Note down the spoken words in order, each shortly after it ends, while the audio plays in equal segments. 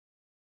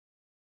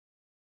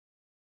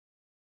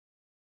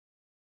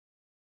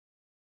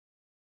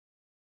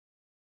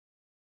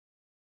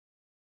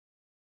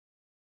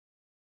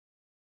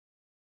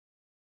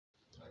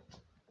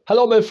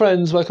Hello my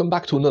friends, welcome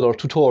back to another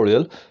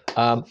tutorial.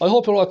 I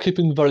hope you're all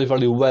keeping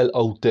very well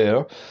out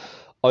there.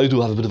 I do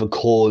have a bit of a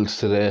cold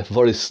today,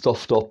 very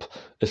stuffed up.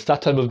 It's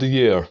that time of the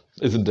year,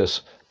 isn't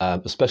it?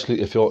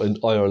 Especially if you're in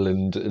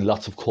Ireland, in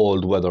lots of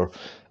cold weather.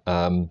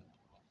 You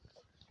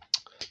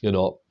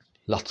know,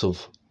 lots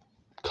of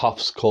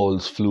coughs,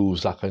 colds,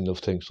 flus, that kind of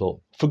thing.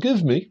 So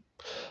forgive me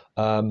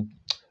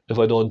if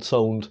I don't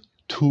sound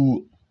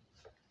too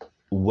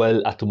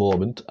well at the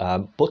moment.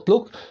 But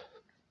look,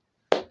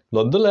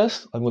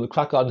 nonetheless, I'm going to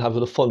crack on and have a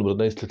bit of fun with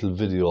a nice little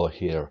video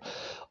here.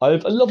 I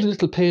have a lovely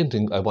little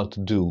painting I want to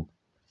do.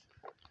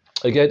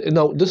 Again,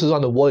 now this is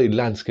on a wide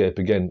landscape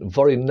again,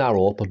 very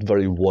narrow but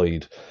very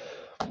wide.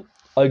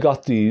 I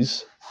got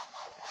these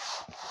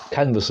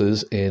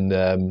canvases in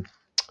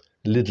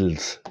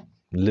Lidl's.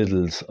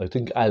 I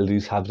think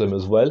Aldi's have them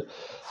as well.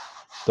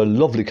 They're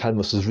lovely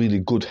canvases, really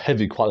good,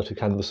 heavy quality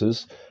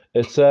canvases.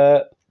 It's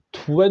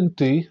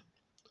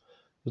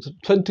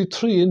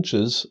 23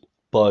 inches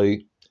by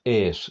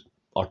 8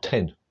 or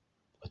 10,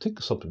 I think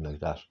something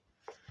like that.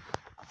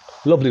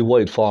 Lovely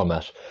wide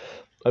format.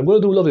 I'm going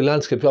to do a lovely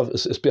landscape.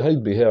 It's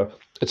behind me here.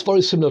 It's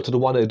very similar to the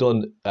one I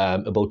done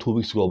about 2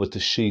 weeks ago with the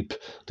sheep,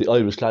 the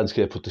Irish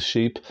landscape with the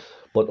sheep,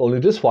 but only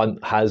this one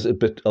has a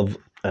bit of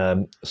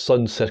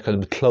sunset kind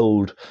of a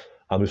cloud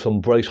and with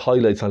some bright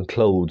highlights on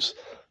clouds.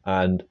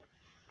 And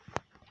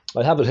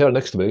I have it here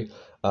next to me.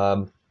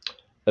 A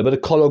bit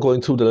of colour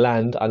going through the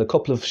land and a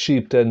couple of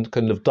sheep then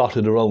kind of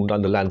dotted around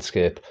on the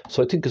landscape.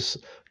 So I think it's,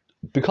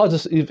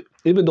 because it's,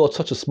 even though it's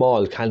such a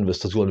small canvas,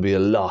 there's going to be a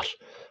lot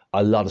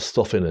of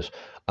stuff in it.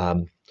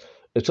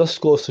 It just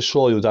goes to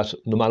show you that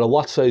no matter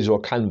what size your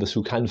canvas,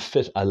 you can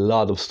fit a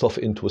lot of stuff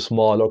into a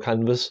smaller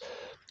canvas.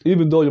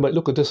 Even though you might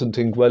look at this and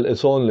think, well,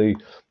 it's only,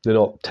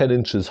 10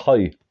 inches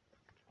high.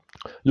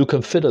 You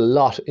can fit a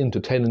lot into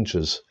 10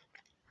 inches,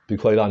 to be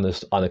quite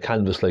honest, on a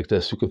canvas like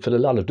this. You can fit a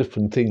lot of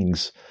different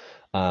things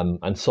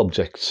and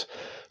subjects.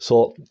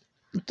 So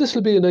this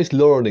will be a nice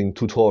learning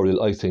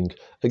tutorial, I think.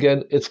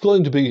 Again, it's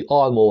going to be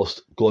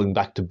almost going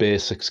back to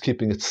basics,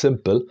 keeping it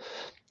simple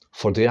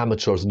for the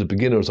amateurs and the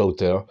beginners out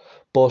there.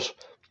 But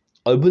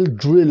I will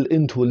drill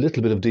into a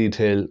little bit of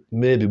detail,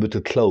 maybe with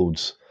the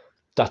clouds.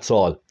 That's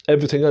all.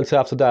 Everything else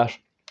after that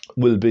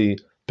will be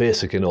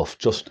basic enough,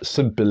 just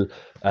simple,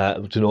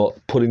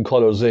 putting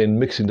colours in,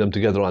 mixing them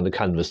together on the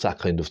canvas, that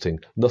kind of thing.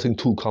 Nothing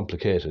too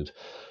complicated.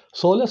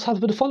 So let's have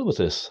a bit of fun with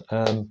this,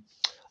 and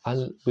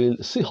we'll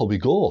see how we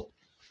go.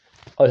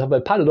 I have my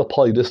padded up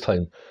high this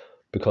time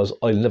because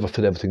I'll never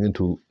fit everything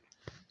into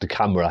the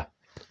camera,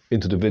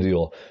 into the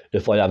video,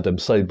 if I have them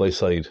side by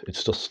side.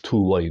 It's just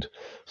too wide.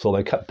 So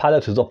my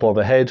palette is up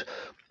overhead.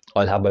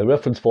 I'll have my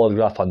reference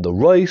photograph on the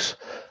right,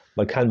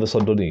 my canvas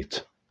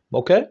underneath.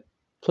 Okay,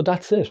 so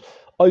that's it.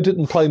 I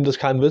didn't prime this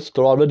canvas.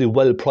 They're already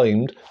well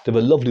primed. They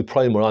have a lovely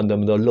primer on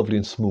them and they're lovely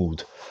and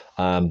smooth.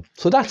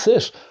 So that's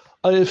it.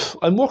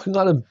 I'm working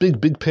on a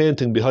big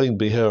painting behind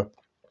me here.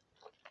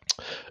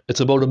 It's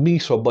about 1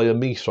 metre by 1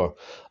 metre.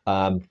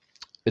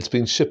 It's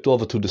been shipped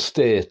over to the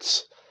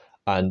States,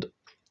 and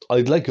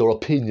I'd like your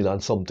opinion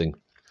on something.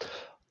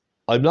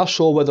 I'm not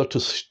sure whether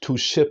to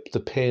ship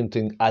the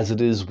painting as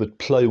it is with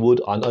plywood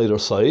on either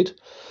side.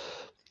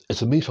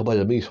 It's 1 metre by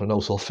 1 metre now,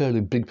 so a fairly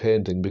big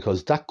painting,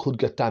 because that could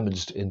get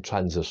damaged in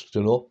transit,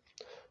 you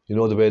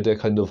know the way they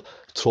kind of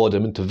throw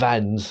them into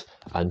vans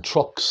and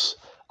trucks.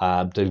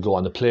 They'll go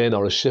on a plane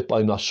or a ship,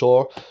 I'm not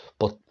sure,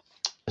 but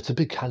it's a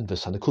big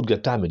canvas and it could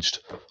get damaged.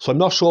 So I'm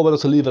not sure whether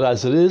to leave it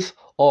as it is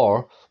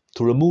or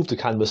to remove the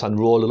canvas and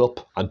roll it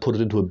up and put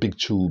it into a big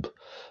tube,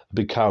 a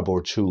big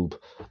cardboard tube.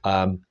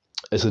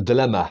 It's a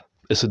dilemma.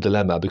 It's a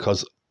dilemma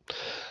because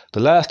the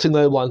last thing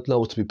I want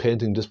now is to be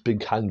painting this big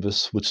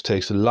canvas, which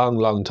takes a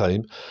long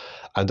time,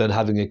 and then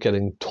having it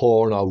getting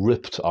torn or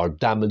ripped or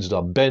damaged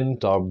or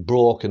bent or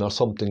broken or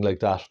something like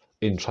that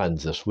in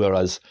transit.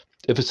 Whereas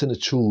if it's in a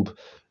tube,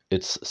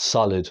 it's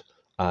solid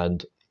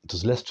and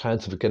there's less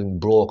chance of it getting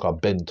broke or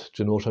bent.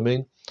 Do you know what I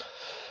mean?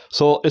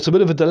 So it's a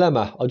bit of a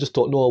dilemma. I just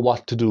don't know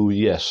what to do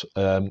yet.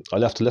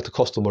 I'll have to let the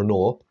customer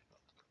know.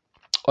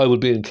 I would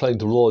be inclined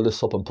to roll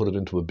this up and put it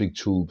into a big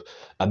tube,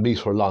 1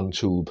 metre long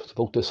tube. It's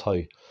about this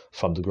high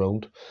from the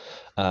ground.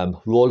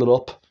 Roll it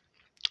up,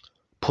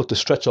 put the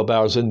stretcher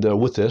bars in there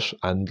with it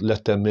and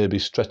let them maybe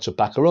stretch it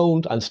back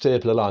around and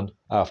staple it on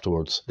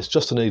afterwards. It's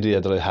just an idea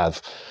that I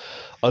have.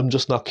 I'm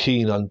just not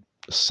keen on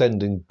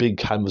sending big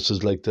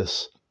canvases like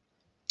this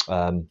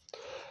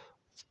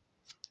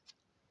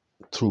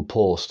through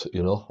post,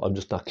 I'm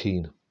just not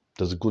keen.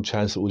 There's a good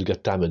chance it will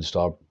get damaged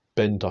or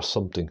bent or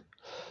something.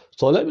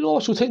 So let me know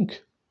what you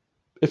think.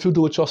 If you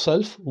do it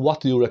yourself, what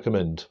do you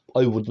recommend?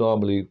 I would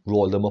normally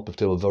roll them up if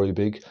they were very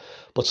big,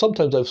 but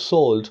sometimes I've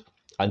sold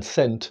and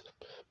sent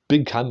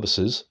big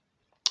canvases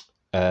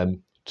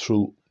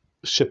through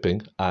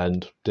shipping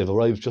and they've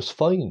arrived just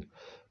fine.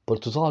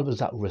 But there's always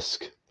that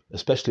risk,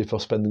 especially if you're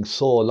spending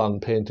so long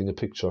painting a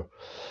picture.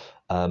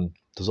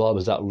 There's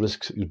always that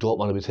risk. You don't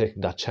want to be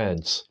taking that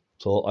chance.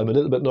 So I'm a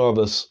little bit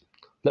nervous.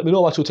 Let me know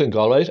what you think,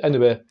 all right?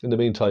 Anyway, in the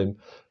meantime,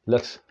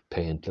 let's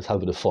paint. Let's have a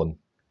bit of fun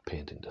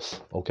painting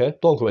this, okay?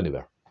 Don't go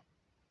anywhere.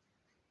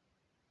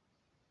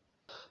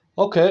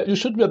 Okay, you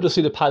should be able to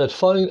see the palette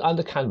fine and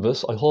the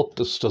canvas. I hope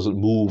this doesn't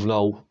move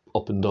now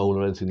up and down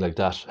or anything like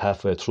that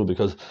halfway through,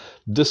 because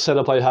this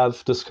setup I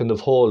have, this kind of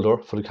holder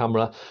for the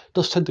camera,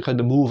 does tend to kind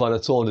of move on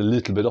its own a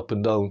little bit up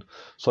and down.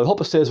 So I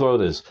hope it stays where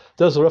it is.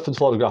 There's a reference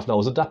photograph now.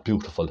 Isn't that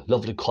beautiful?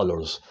 Lovely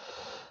colours.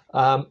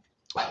 I'm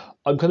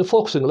kind of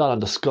focusing a lot on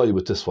the sky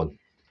with this one.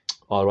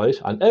 All right,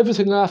 and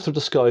everything after the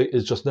sky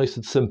is just nice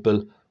and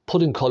simple,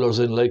 putting colours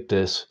in like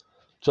this,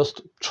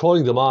 just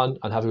throwing them on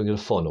and having a bit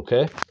of fun,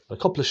 okay? A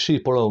couple of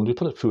sheep around, we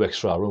put a few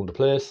extra around the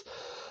place.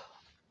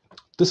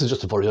 This is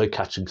just a very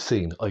eye-catching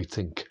scene, I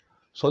think.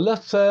 So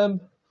let's have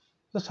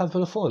a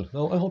bit of fun.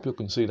 Now, I hope you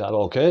can see that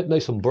okay,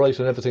 nice and bright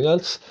and everything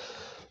else.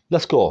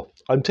 Let's go.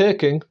 I'm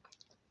taking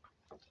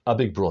a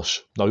big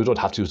brush. Now, you don't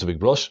have to use a big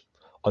brush.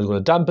 I'm going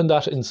to dampen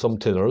that in some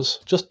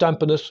thinners, just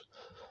dampen it.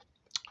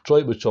 Dry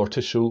it with your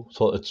tissue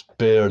so it's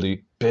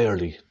barely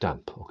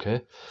damp,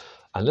 okay?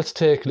 And let's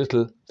take a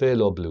little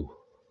phthalo blue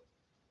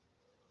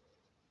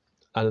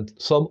and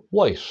some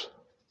white.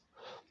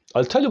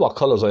 I'll tell you what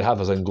colours I have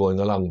as I'm going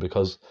along,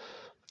 because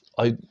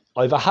I've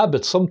a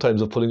habit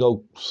sometimes of putting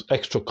out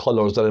extra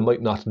colours that I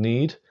might not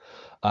need.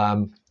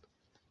 For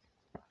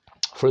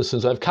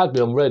instance, I have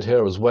cadmium red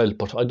here as well,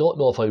 but I don't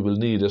know if I will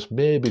need it.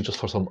 Maybe just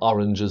for some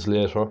oranges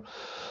later.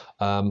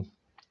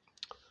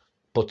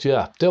 But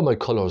yeah, they're my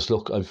colours.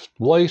 Look, I've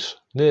white,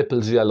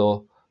 Naples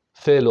yellow,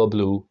 phthalo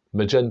blue,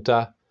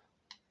 magenta,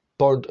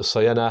 burnt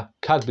sienna,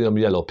 cadmium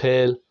yellow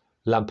pale,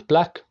 lamp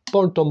black,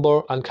 burnt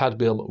umber and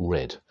cadmium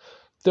red.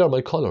 They're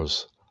my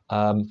colours.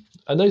 A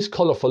nice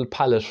colourful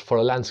palette for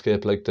a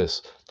landscape like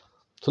this.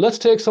 So let's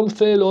take some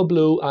phthalo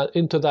blue and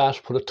into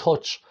that put a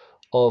touch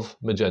of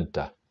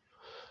magenta.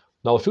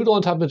 Now, if you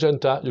don't have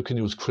magenta, you can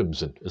use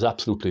crimson. It's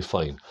absolutely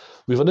fine.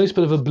 We have a nice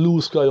bit of a blue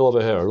sky over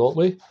here, don't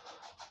we?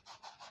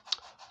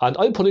 And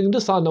I'm putting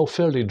this on now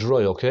fairly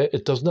dry, okay?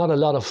 It does not a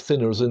lot of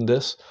thinners in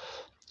this.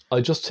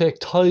 I just take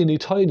tiny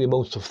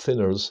amounts of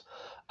thinners,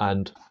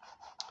 and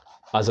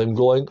as I'm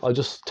going, I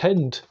just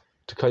tend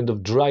to kind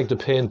of drag the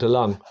paint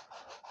along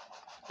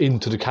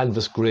into the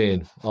canvas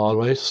grain, all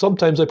right?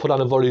 Sometimes I put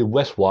on a very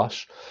wet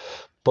wash,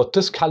 but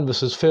this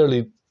canvas is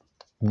fairly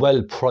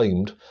well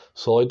primed,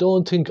 so I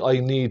don't think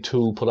I need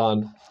to put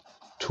on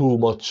too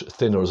much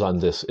thinners on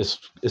this.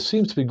 It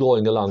seems to be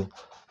going along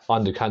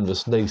on the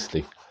canvas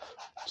nicely.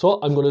 So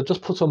I'm going to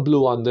just put some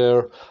blue on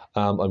there.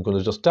 I'm going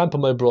to just dampen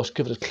my brush,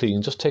 give it a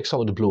clean, just take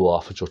some of the blue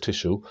off with your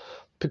tissue,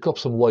 pick up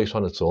some white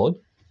on its own,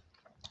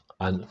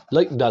 and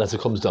lighten that as it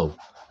comes down.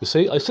 You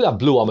see, I still have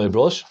blue on my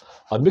brush.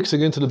 I'm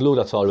mixing into the blue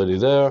that's already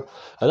there.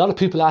 A lot of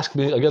people ask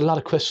me, I get a lot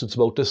of questions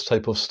about this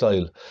type of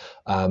style.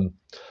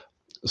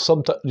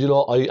 Sometimes, you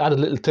know, I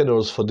added little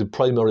thinners for the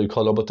primary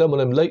colour, but then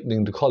when I'm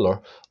lightening the colour,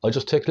 I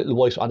just take a little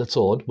white on its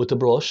own with the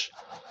brush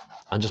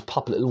and just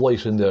pop a little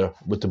white in there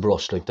with the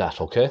brush like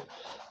that, okay?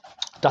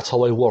 That's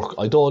how I work.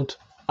 I don't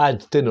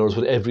add thinners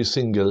with every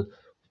single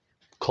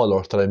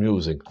colour that I'm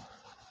using.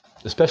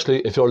 Especially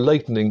if you're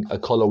lightening a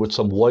colour with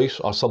some white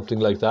or something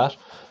like that.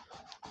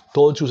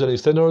 Don't use any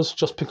thinners,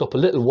 just pick up a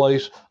little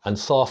white and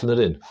soften it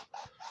in.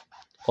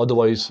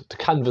 Otherwise, the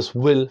canvas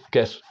will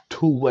get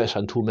too wet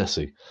and too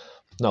messy.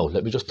 Now,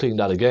 let me just clean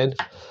that again.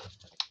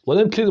 When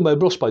I'm cleaning my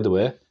brush, by the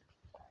way,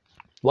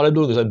 what I'm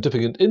doing is I'm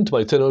dipping it into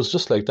my thinners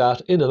just like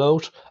that, in and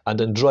out, and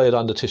then dry it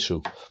on the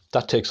tissue.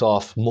 That takes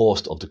off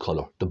most of the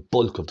colour, the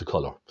bulk of the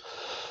colour.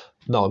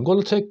 Now I'm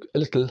going to take a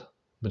little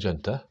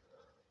magenta.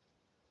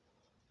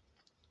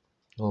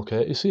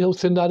 Okay, you see how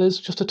thin that is?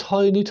 Just a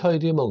tiny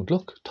amount,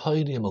 look,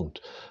 tiny amount.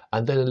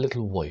 And then a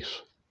little white.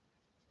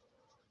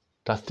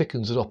 That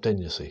thickens it up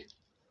then, you see.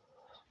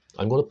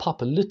 I'm going to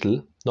pop a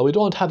little, now we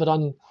don't have it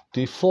on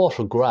the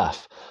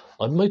photograph.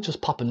 I might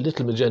just pop a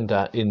little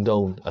magenta in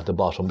down at the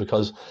bottom,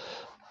 because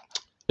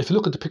if you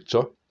look at the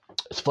picture,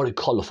 it's very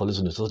colourful,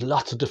 isn't it? There's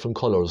lots of different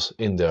colours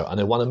in there, and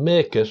I want to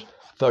make it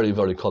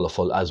very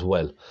colourful as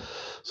well.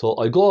 So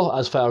I go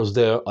as far as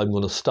there. I'm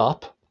going to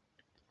stop.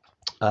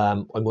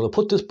 I'm going to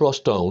put this brush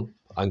down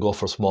and go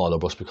for a smaller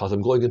brush, because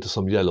I'm going into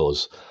some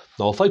yellows.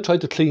 Now, if I try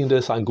to clean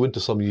this and go into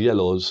some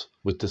yellows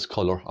with this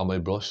colour on my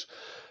brush,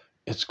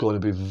 it's going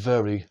to be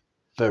very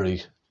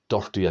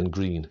dirty and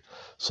green.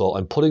 So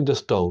I'm putting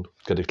this down,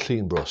 get a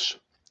clean brush.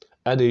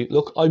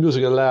 Look, I'm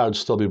using a large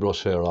stubby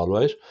brush here, all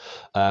right?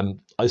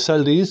 I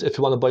sell these if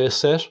you want to buy a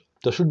set.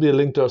 There should be a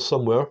link there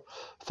somewhere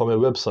for my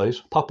website.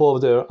 Pop over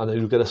there and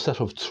you get a set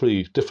of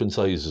 3 different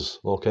sizes,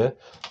 okay?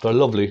 They're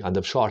lovely and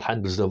they've short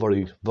handles. They're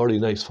very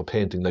nice for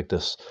painting like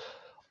this.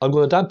 I'm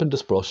going to dampen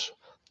this brush,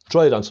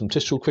 dry it on some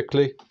tissue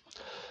quickly,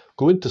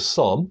 go into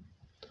some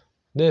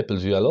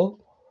Naples yellow,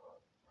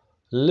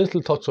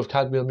 little touch of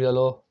cadmium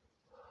yellow,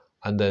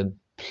 and then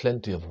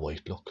plenty of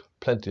white, look,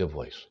 plenty of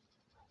white.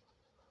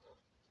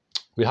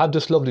 We have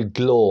this lovely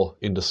glow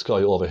in the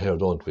sky over here,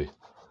 don't we? And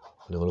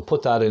I'm going to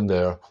put that in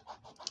there,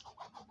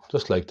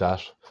 just like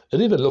that.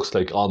 It even looks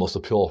like almost a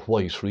pure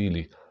white,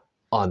 really,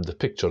 on the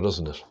picture,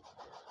 doesn't it?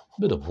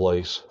 A bit of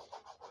white,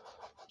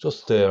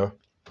 just there.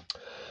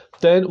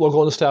 Then we're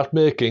going to start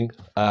making,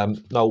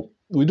 now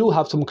we do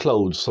have some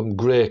clouds, some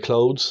grey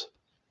clouds.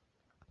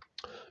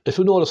 If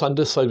you notice on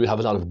this side we have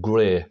a lot of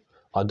grey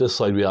On this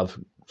side we have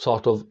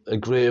sort of a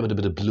grey with a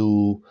bit of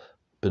blue,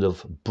 bit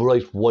of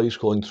bright white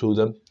going through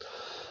them.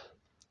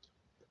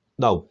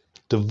 Now,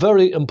 the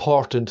very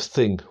important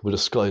thing with a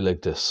sky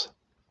like this,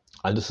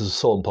 and this is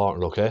so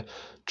important, okay?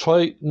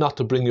 Try not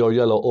to bring your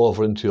yellow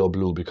over into your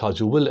blue, because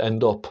you will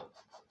end up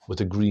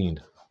with a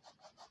green.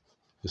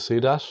 You see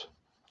that?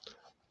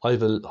 I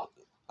have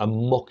a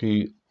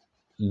mucky,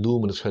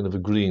 luminous kind of a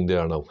green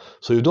there now.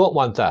 So you don't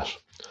want that.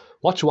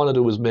 What you want to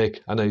do is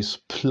make a nice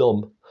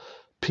plum,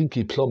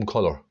 pinky plum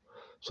colour.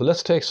 So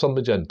let's take some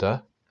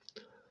magenta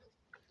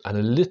and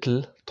a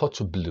little touch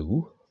of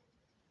blue.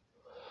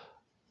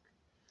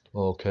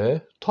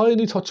 Okay,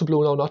 tiny touch of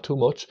blue now, not too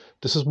much.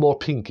 This is more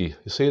pinky,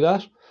 you see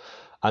that?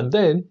 And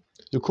then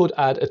you could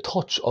add a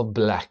touch of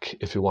black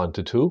if you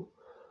wanted to.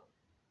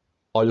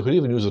 Or you could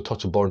even use a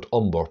touch of burnt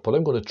umber, but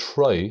I'm going to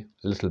try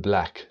a little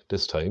black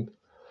this time.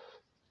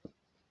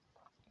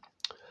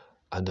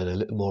 And then a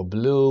little more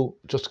blue.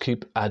 Just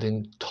keep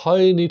adding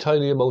tiny,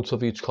 tiny amounts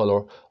of each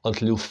colour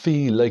until you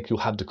feel like you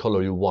have the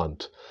colour you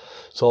want.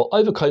 So I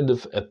have a kind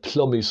of a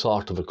plummy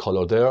sort of a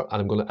colour there,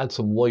 and I'm going to add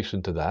some white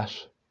into that.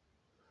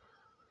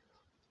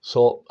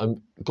 So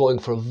I'm going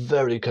for a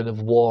very kind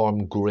of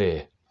warm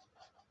grey.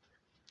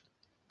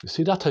 You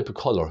see that type of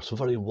colour? It's a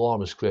very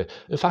warmish grey.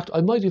 In fact,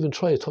 I might even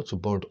try a touch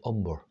of burnt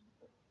umber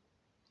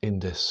in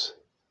this.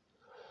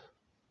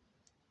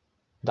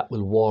 That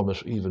will warm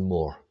it even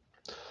more.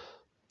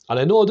 And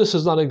I know this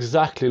is not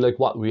exactly like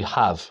what we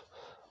have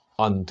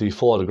on the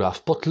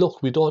photograph, but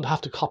look, we don't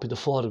have to copy the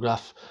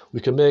photograph. We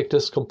can make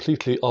this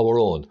completely our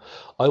own.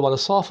 I want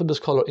to soften this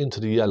colour into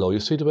the yellow. You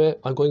see the way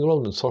I'm going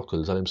around in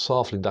circles and I'm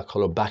softening that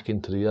colour back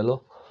into the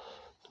yellow.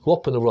 Go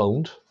up and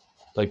around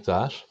like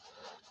that.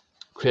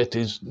 Create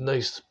these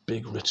nice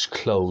big rich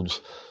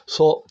clouds.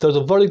 So there's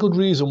a very good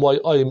reason why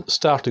I'm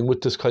starting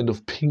with this kind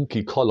of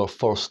pinky colour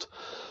first.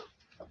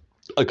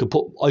 I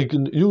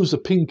can use the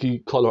pinky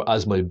colour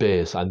as my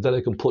base, and then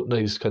I can put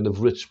nice kind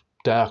of rich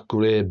dark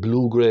grey,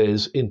 blue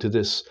greys into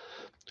this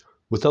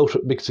without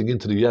it mixing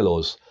into the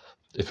yellows,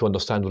 if you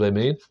understand what I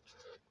mean.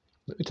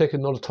 Let me take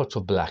another touch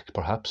of black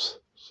perhaps.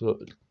 So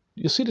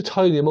you see the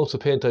tiny amounts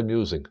of paint I'm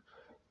using.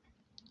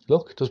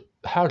 Look, there's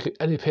hardly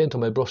any paint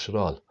on my brush at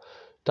all.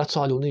 That's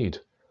all you need.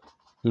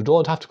 You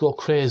don't have to go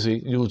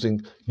crazy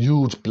using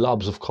huge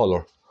blobs of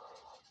colour,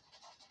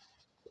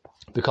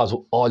 because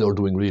all you're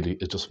doing really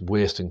is just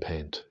wasting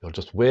paint. You're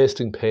just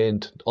wasting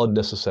paint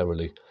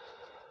unnecessarily.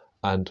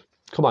 And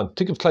come on,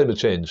 think of climate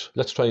change.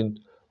 Let's try and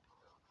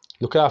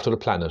look after the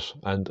planet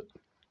and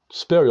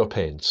spare your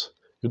paints.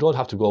 You don't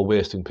have to go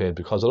wasting paint,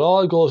 because it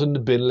all goes in the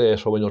bin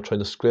later when you're trying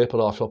to scrape it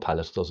off your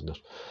palette, doesn't it?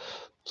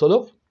 So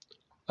look,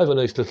 I have a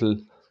nice little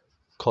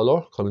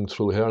colour coming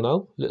through here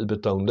now, a little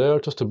bit down there,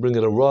 just to bring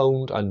it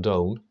around and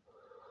down.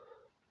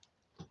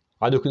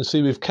 And you can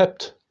see we've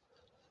kept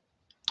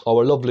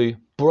our lovely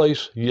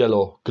bright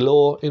yellow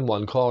glow in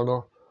one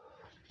corner,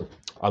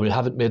 and we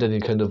haven't made any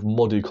kind of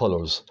muddy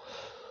colours.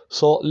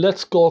 So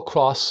let's go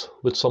across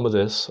with some of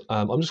this.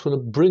 I'm just going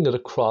to bring it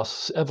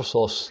across ever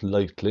so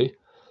slightly,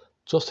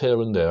 just here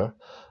and there.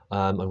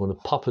 I'm going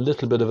to pop a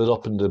little bit of it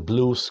up in the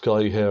blue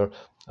sky here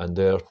and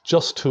there,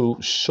 just to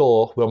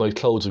show where my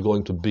clouds are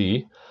going to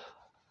be.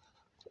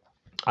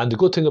 And the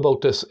good thing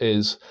about this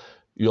is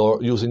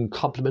you're using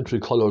complementary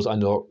colours,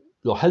 and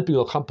you're helping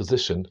your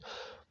composition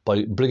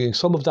by bringing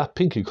some of that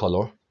pinky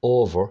colour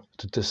over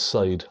to this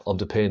side of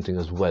the painting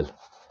as well.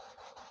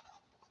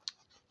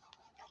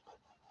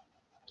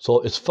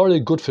 So it's very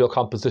good for your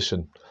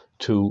composition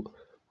to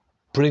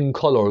bring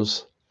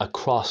colours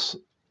across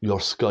your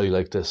sky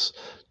like this.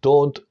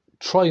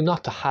 Try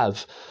not to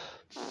have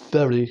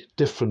very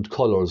different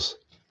colours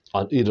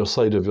on either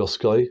side of your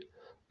sky.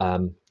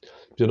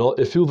 You know,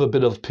 if you have a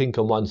bit of pink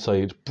on one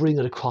side, bring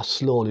it across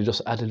slowly,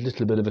 just add a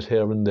little bit of it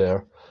here and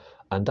there,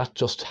 and that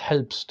just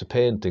helps the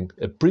painting.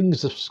 It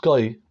brings the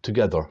sky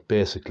together,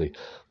 basically.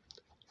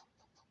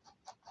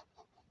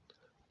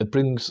 It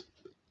brings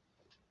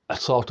a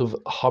sort of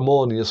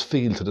harmonious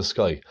feel to the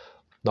sky.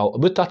 Now,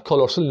 with that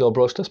colour still in your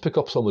brush, let's pick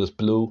up some of this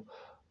blue.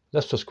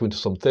 Let's just go into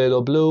some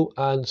phthalo blue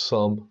and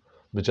some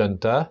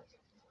magenta.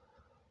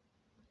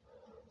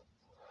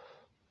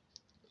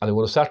 And I'm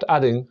going to start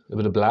adding a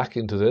bit of black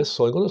into this.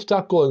 So I'm going to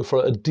start going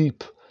for a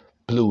deep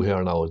blue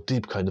here now, a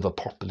deep kind of a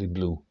purpley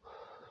blue,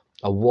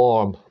 a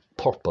warm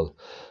purple.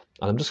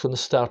 And I'm just going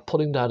to start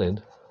putting that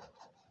in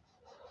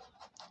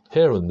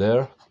here and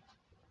there.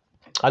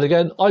 And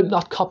again, I'm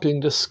not copying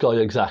this sky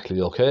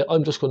exactly, okay?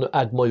 I'm just going to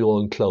add my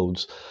own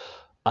clouds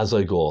as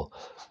I go.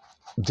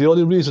 The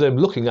only reason I'm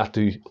looking at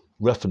the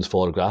reference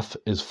photograph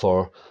is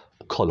for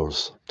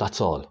colours, that's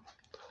all.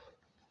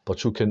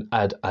 But you can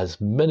add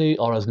as many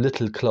or as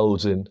little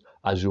clouds in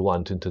as you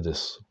want into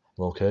this,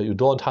 okay? You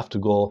don't have to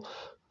go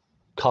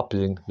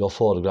copying your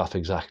photograph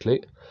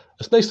exactly.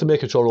 It's nice to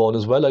make it your own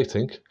as well, I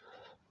think.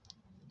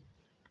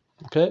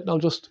 Okay, now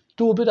just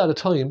do a bit at a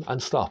time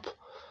and stop.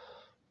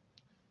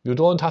 You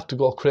don't have to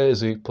go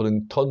crazy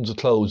putting tons of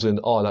clouds in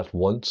all at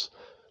once.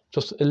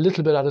 Just a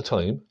little bit at a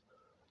time,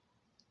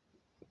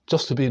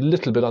 just to be a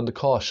little bit on the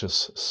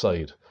cautious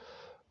side.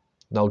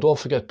 Now don't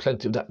forget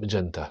plenty of that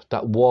magenta.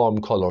 That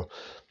warm colour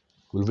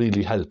will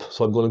really help.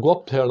 So I'm going to go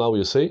up here now,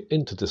 you see,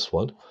 into this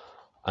one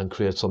and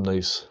create some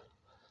nice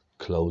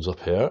clouds up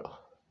here.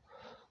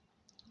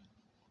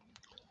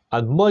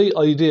 And my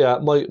idea,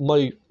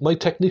 my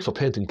technique for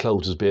painting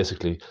clouds is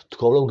basically to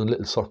go around in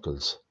little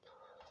circles.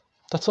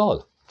 That's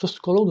all.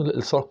 Just go around in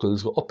little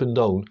circles, go up and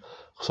down,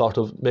 sort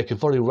of make it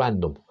very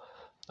random.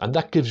 And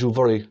that gives you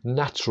very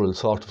natural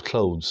sort of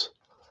clouds.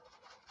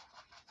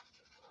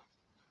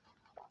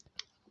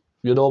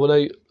 You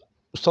know,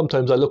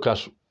 sometimes I look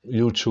at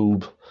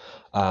YouTube,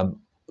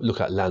 look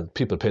at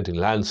people painting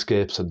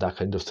landscapes and that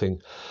kind of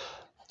thing.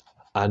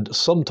 And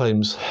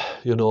sometimes,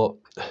 you know,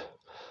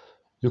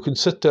 you can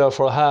sit there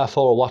for a half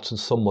hour watching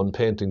someone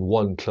painting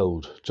one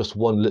cloud, just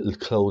one little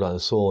cloud on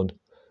its own,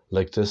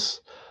 like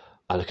this.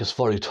 And it gets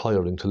very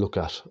tiring to look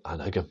at.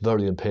 And I get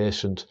very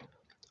impatient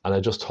and I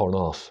just turn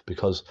off,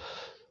 because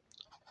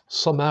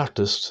some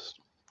artists,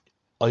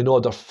 I know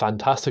they're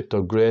fantastic,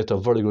 they're great, they're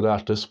very good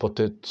artists, but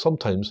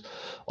sometimes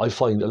I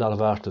find a lot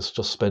of artists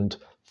just spend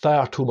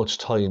far too much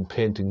time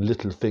painting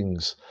little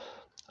things.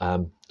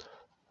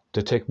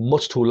 They take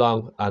much too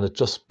long and it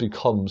just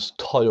becomes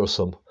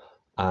tiresome.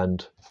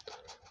 And,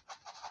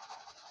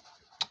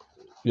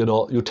 you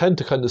know, you tend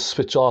to kind of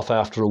switch off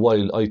after a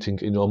while, I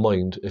think, in your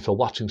mind. If you're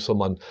watching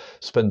someone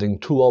spending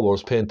 2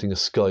 hours painting a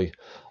sky,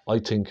 I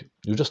think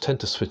you just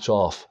tend to switch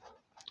off.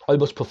 I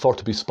much prefer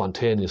to be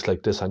spontaneous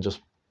like this and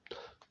just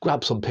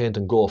grab some paint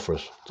and go for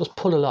it. Just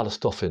put a lot of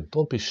stuff in.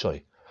 Don't be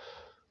shy.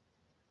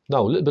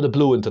 Now, a little bit of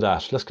blue into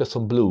that. Let's get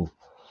some blue.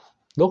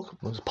 Look,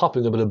 I'm just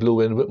popping a bit of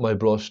blue in with my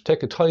brush.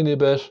 Take a tiny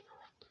bit,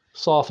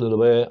 soften it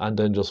away, and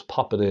then just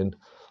pop it in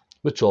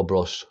with your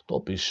brush.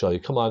 Don't be shy.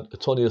 Come on,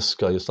 it's only a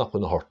sky. It's not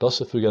going to hurt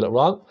us if we get it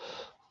wrong.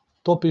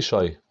 Don't be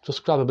shy.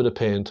 Just grab a bit of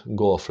paint and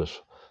go for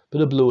it.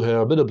 Bit of blue here,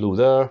 a bit of blue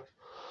there.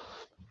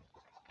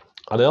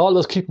 And I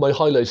always keep my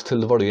highlights till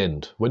the very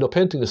end. When you're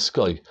painting a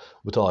sky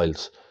with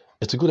oils,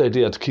 it's a good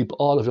idea to keep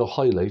all of your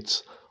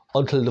highlights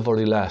until the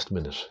very last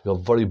minute. Your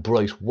very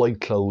bright white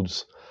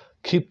clouds,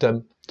 keep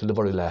them till the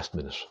very last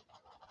minute.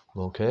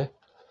 Okay?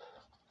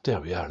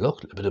 There we are.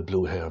 Look, a bit of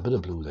blue here, a bit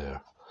of blue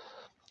there.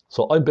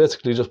 So I'm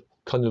basically just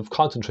kind of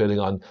concentrating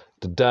on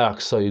the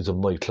dark sides of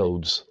my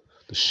clouds,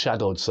 the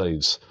shadowed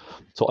sides.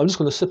 So I'm just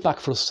going to sit back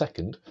for a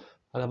second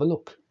and have a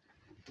look.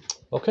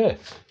 Okay.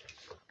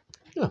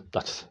 Yeah,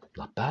 that's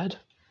not bad.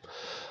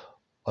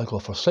 I'll go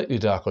for a slightly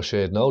darker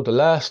shade now. The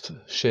last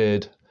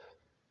shade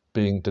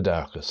being the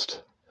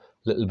darkest.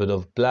 A little bit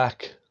of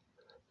black,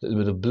 a little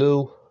bit of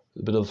blue, a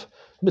little bit of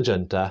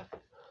magenta.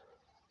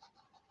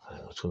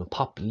 I'm just going to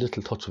pop a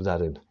little touch of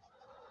that in.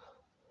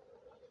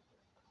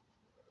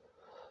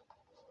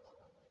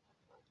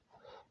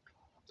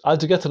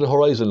 As you get to the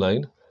horizon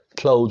line,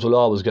 clouds will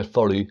always get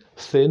very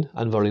thin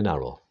and very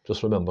narrow.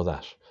 Just remember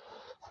that.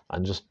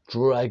 And just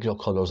drag your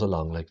colours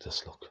along like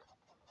this, look.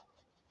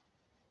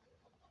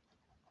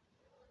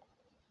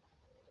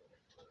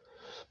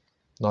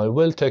 Now I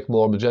will take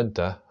more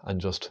magenta and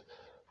just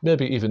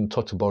maybe even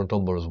touch a burnt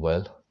umber as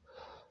well.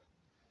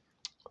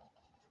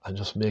 And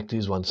just make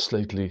these ones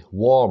slightly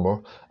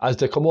warmer. As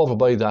they come over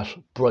by that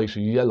bright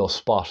yellow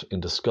spot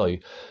in the sky,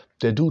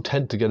 they do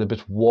tend to get a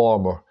bit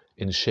warmer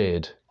in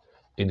shade,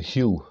 in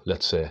hue,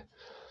 let's say.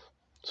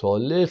 So a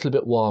little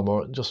bit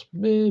warmer, just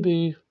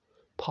maybe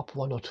pop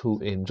 1 or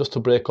 2 in, just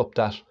to break up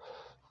that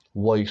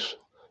white,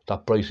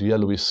 that bright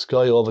yellowy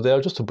sky over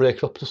there, just to break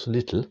it up just a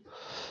little.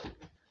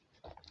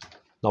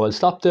 Now I'll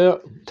stop there,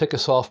 take a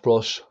soft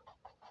brush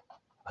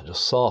and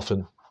just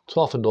soften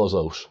those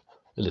out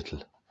a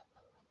little.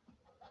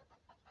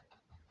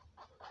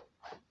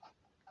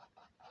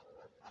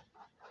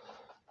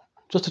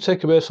 Just to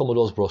take away some of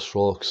those brush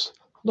strokes,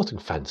 nothing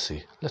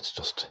fancy. Let's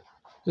just,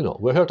 you know,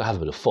 we're here to have a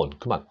bit of fun.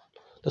 Come on,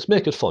 let's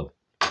make it fun.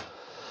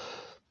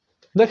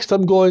 Next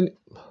I'm going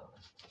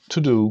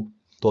to do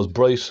those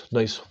bright,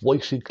 nice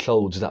whitey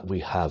clouds that we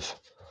have.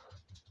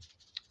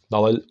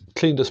 Now I'll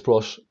clean this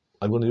brush.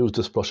 I'm going to use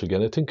this brush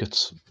again. I think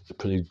it's a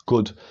pretty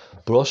good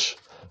brush.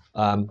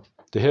 The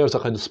hairs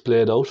are kind of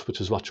splayed out,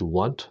 which is what you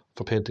want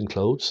for painting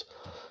clouds.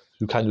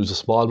 You can use a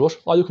small brush,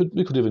 or we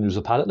could even use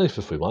a palette knife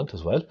if we want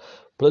as well.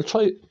 But I'll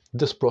try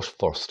this brush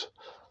first.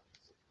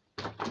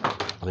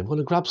 And I'm going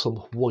to grab some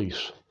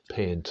white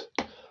paint,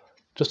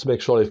 just to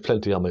make sure I have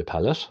plenty on my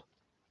palette.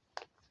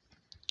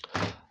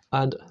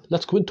 And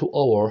let's go into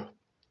our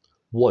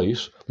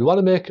white. We want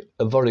to make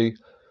a very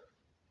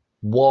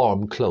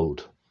warm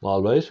cloud.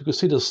 All right, you can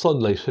see the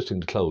sunlight hitting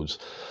the clouds.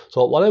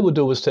 So what I would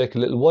do is take a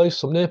little white,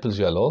 some Naples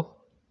yellow.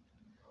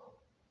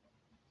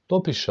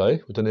 Don't be shy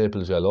with the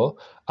Naples yellow.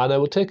 And I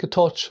would take a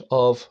touch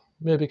of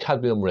maybe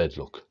cadmium red,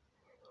 look.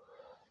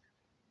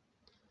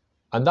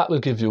 And that will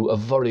give you a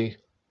very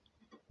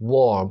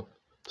warm,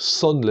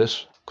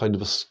 sunlit kind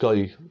of a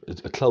sky,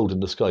 a cloud in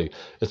the sky.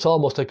 It's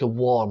almost like a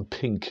warm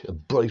pink, a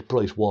bright,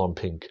 bright warm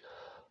pink.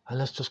 And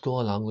let's just go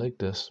along like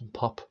this and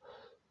pop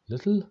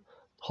little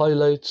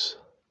highlights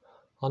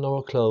on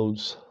our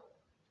clouds.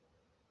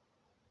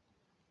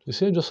 You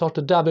see, I'm just sort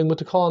of dabbing with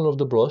the corner of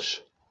the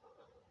brush.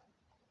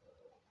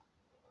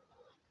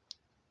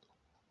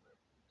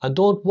 And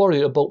don't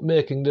worry about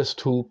making this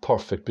too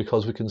perfect,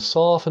 because we can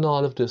soften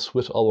all of this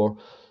with our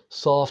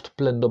soft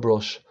blender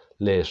brush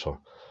later.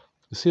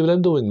 You see what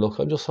I'm doing? Look,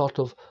 I'm just sort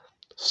of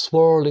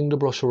swirling the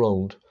brush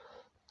around,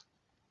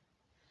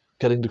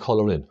 getting the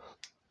colour in.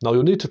 Now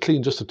you need to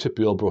clean just the tip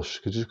of your brush,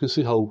 because you can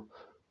see how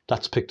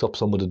that's picked up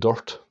some of the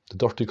dirt, the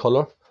dirty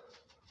colour.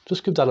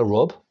 Just give that a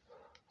rub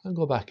and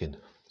go back in.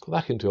 Go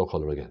back into your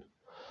colour again.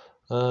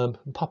 And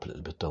pop a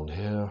little bit down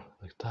here,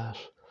 like that.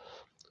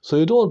 So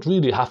you don't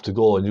really have to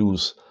go and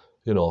use,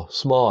 you know,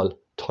 small,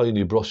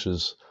 tiny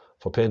brushes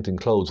for painting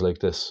clouds like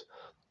this.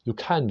 You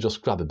can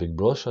just grab a big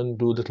brush and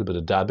do a little bit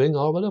of dabbing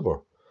or whatever.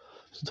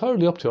 It's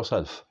entirely up to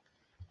yourself.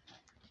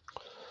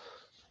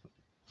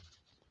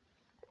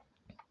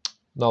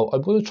 Now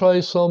I'm going to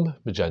try some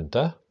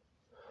magenta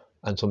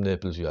and some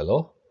Naples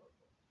yellow.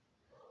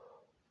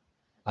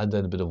 And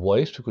then a bit of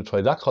white. You could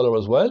try that colour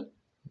as well.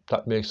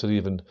 That makes it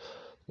even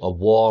a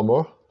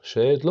warmer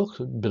shade. Look,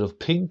 a bit of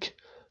pink.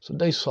 It's a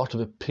nice sort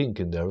of a pink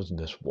in there, isn't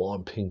it?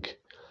 Warm pink.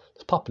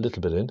 Let's pop a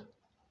little bit in.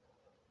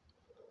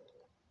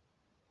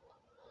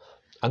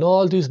 And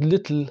all these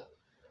little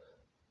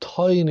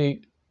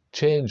tiny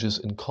changes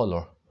in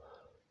colour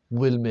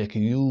will make a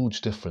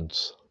huge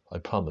difference, I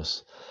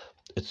promise.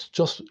 It's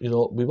just, you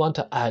know, we want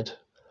to add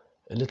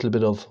a little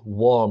bit of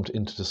warmth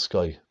into the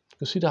sky.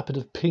 You see that bit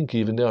of pink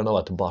even there now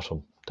at the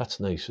bottom. That's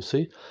nice, you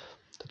see?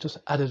 That just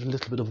added a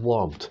little bit of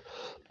warmth.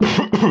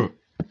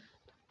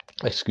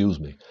 Excuse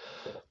me.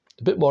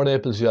 A bit more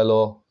Naples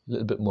yellow, a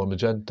little bit more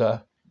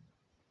magenta.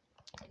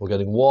 We're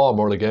getting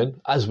warmer again.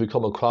 As we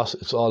come across,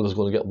 it's always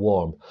going to get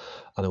warm.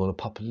 And I'm going to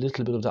pop a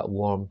little bit of that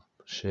warm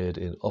shade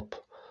in up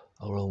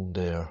around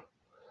there.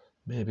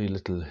 Maybe a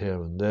little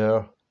here and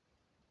there.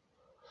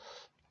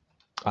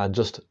 And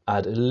just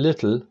add a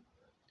little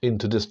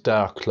into this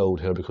dark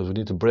cloud here, because we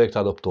need to break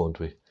that up, don't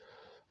we?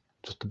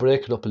 Just to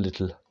break it up a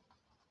little.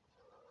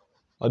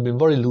 I've been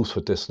very loose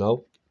with this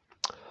now.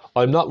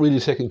 I'm not really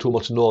taking too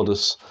much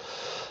notice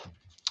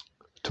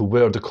to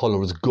where the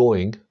colour is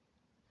going.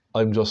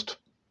 I'm just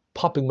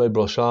popping my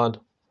brush on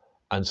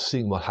and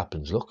seeing what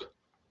happens. Look,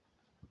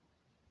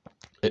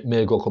 it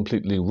may go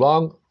completely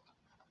wrong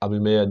and we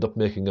may end up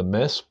making a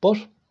mess, but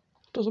it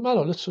doesn't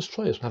matter. Let's just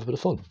try it and have a bit of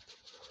fun.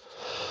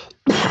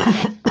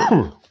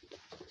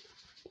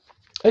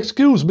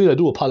 Excuse me, I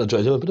do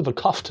apologise. I have a bit of a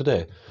cough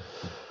today.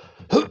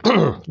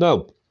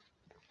 Now,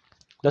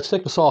 let's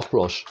take a soft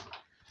brush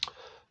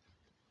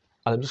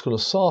and I'm just going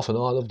to soften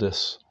all of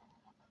this.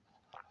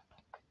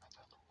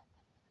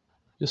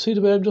 You see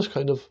the way I'm just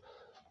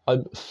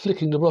I'm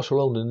flicking the brush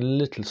around in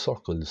little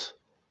circles,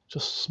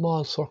 just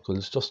small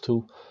circles, just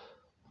to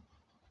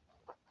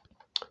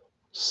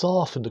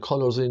soften the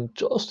colours in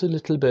just a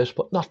little bit,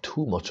 but not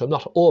too much. I'm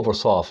not over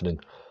softening.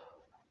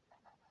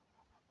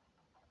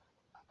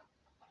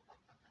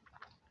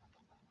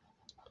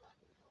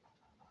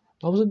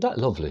 Now, wasn't that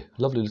lovely?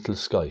 Lovely little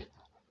sky.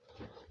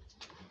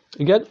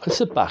 Again, I'll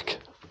sit back.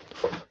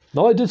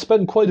 Now, I did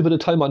spend quite a bit of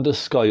time on this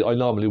sky. I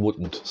normally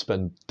wouldn't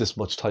spend this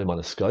much time on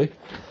a sky.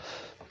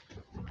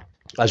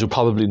 As you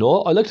probably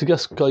know, I like to get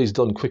skies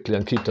done quickly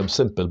and keep them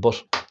simple,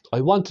 but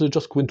I wanted to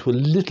just go into a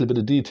little bit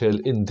of detail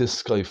in this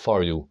sky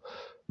for you.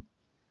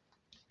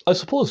 I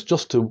suppose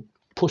just to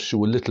push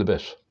you a little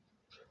bit.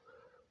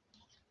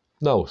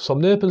 Now, some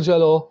Naples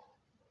yellow,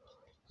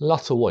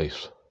 lots of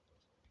white.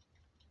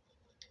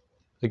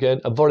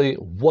 Again, a very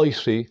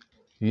whitey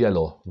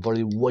yellow,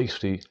 very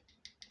whitey,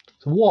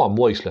 warm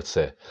white, let's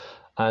say.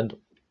 And,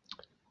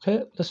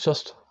 okay, let's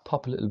just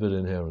pop a little bit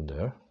in here and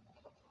there.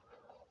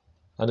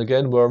 And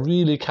again, we're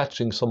really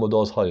catching some of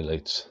those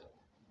highlights.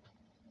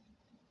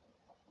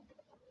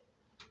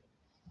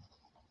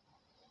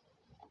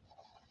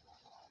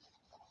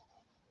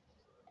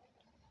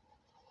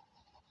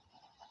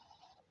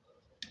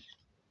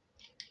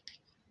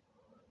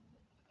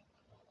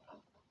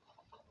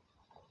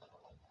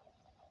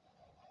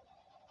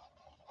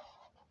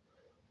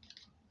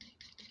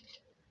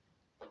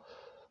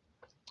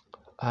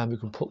 And we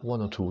can put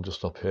one or two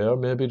just up here,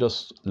 maybe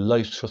just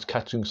light, just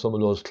catching some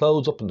of those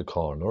clouds up in the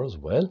corner as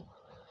well.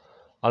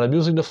 And I'm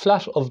using the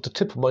flat of the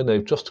tip of my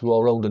knife just to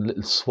go around in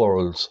little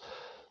swirls,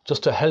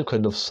 just to help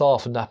kind of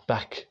soften that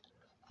back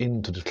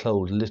into the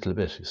cloud a little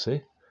bit, you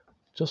see?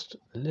 Just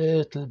a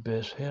little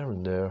bit here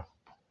and there.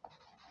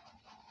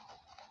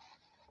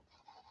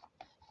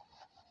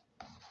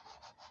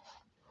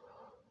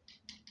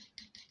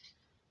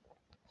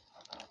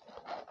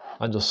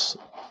 And just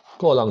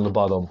go along the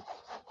bottom,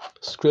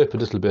 scrape a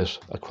little bit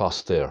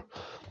across there.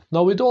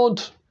 Now, we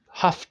don't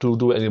have to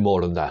do any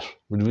more than that.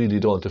 We really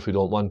don't if we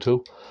don't want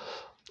to.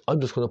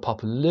 I'm just going to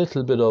pop a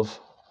little bit of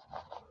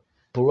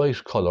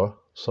bright colour,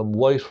 some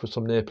white with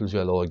some Naples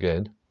yellow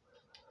again,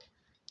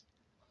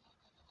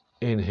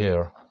 in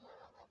here,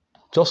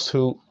 just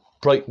to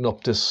brighten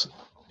up this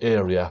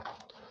area.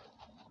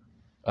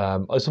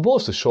 I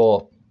suppose to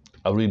show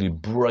a really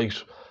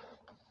bright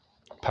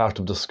part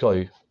of the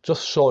sky,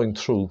 just showing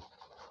through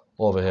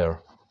over here.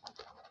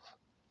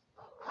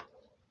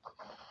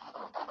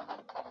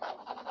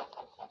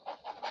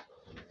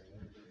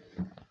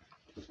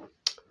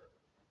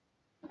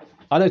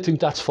 And I think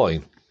that's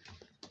fine.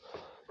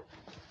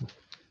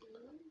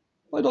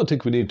 I don't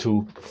think we need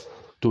to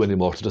do any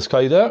more to the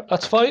sky there.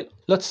 That's fine.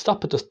 Let's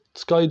stop at the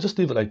sky, just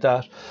leave it like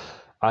that.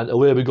 And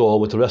away we go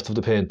with the rest of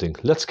the painting.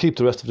 Let's keep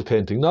the rest of the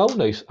painting now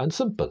nice and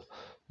simple.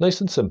 Nice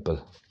and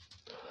simple.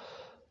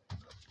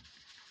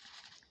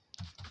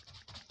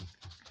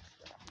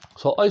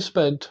 So I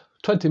spent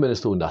 20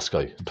 minutes doing that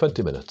sky.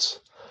 20 minutes.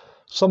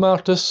 Some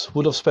artists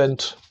would have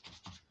spent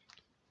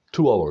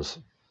 2 hours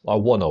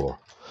or 1 hour.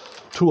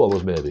 2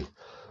 hours maybe.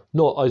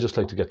 No, I just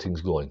like to get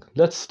things going.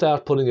 Let's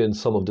start putting in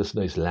some of this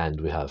nice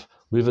land we have.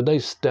 We have a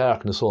nice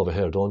darkness over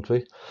here, don't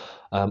we?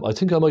 I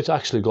think I might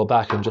actually go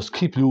back and just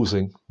keep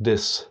using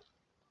this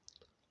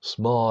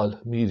small,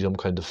 medium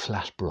kind of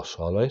flat brush,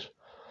 all right?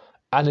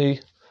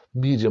 Any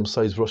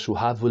medium-sized brush you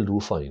have will do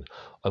fine.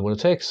 I'm going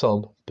to take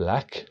some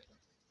black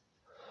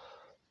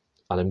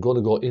and I'm going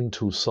to go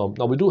into some...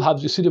 Now we do have,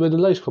 you see the way the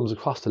light comes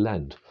across the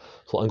land.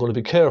 So I'm going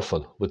to be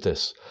careful with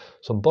this.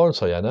 Some burnt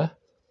sienna.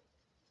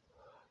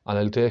 And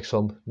I'll take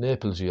some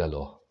Naples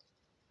yellow.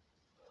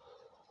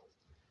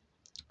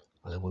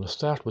 And I'm going to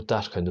start with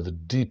that kind of a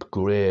deep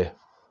grey,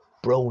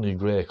 browny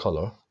grey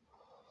colour.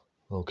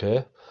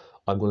 Okay.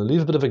 I'm going to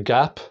leave a bit of a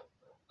gap.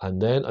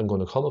 And then I'm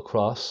going to come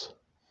across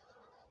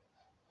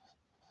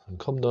and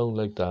come down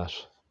like that.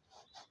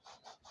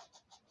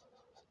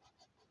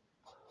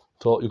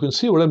 So you can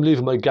see where I'm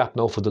leaving my gap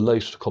now for the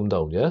light to come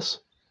down, yes?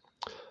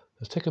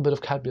 Let's take a bit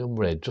of cadmium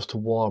red just to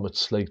warm it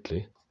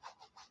slightly.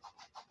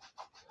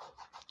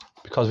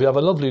 Because we have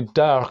a lovely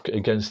dark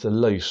against the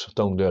light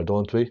down there,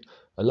 don't we?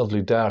 A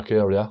lovely dark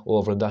area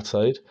over on that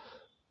side.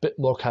 Bit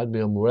more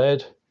cadmium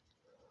red.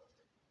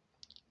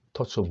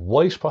 Touch of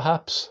white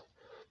perhaps.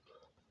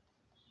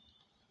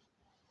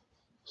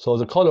 So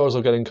the colours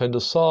are getting kind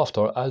of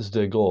softer as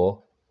they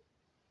go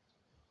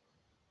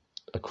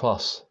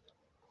across.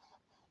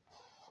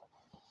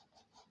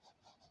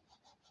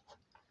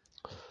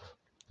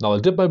 Now I'll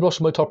dip my brush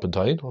in my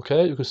turpentine,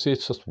 okay? You can see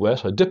it's just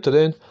wet. I dipped it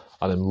in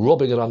and I'm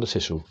rubbing it on the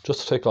tissue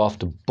just to take off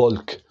the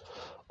bulk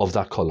of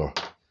that colour.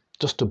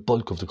 Just the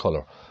bulk of the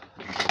colour.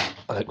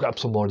 And I grab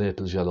some more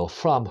Naples yellow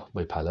from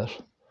my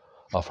palette,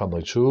 or from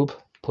my tube,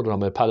 put it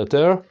on my palette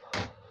there.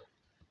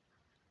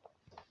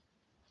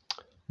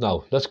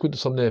 Now let's go into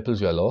some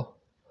Naples yellow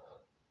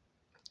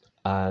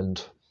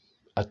and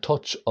a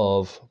touch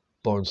of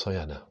burnt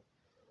sienna.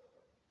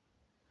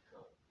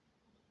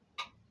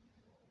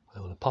 I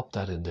want to pop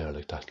that in there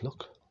like that,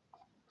 look.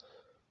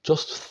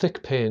 Just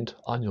thick paint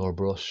on your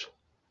brush.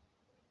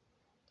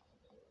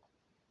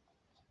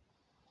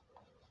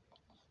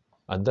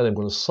 And then I'm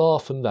going to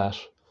soften that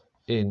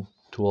into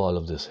all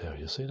of this here,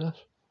 you see that?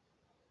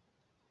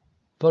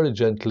 Very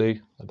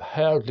gently, I'm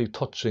hardly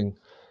touching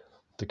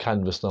the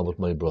canvas now with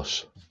my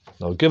brush.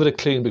 Now give it a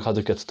clean because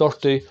it gets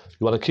dirty.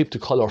 You want to keep the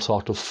colour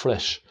sort of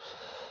fresh.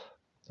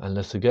 And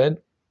let's again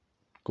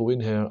go in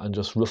here and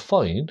just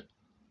refine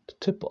the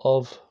tip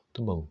of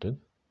the mountain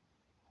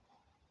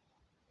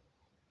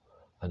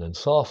and then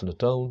soften it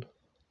down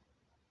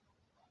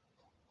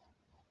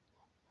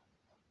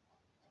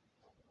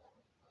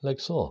like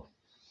so.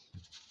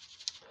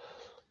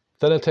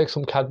 Then I'll take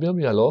some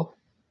cadmium yellow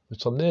with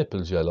some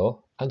Naples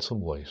yellow and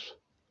some white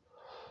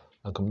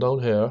and come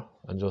down here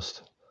and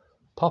just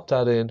pop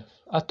that in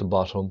at the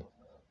bottom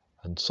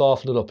and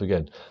soften it up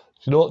again.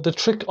 You know, the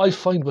trick I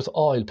find with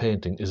oil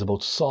painting is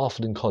about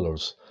softening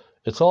colours.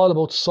 It's all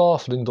about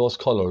softening those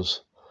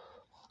colours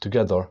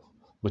together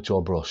with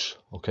your brush,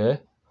 okay?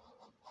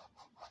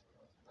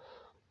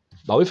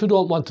 Now if you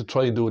don't want to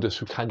try and do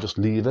this, you can just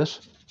leave it.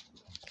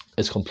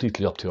 It's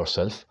completely up to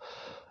yourself.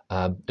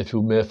 If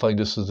you may find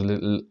this is a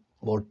little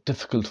more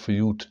difficult for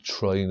you to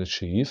try and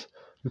achieve,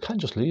 you can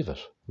just leave it,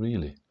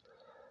 really.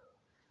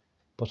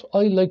 But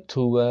I like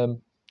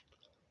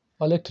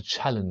to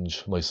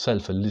challenge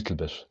myself a little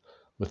bit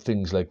with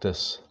things like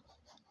this.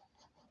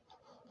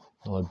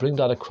 Now I'll bring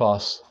that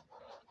across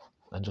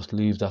and just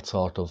leave that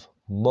sort of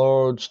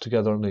merge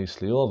together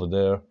nicely over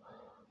there.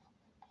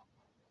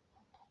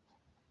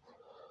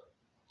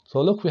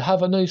 So look, we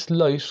have a nice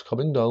light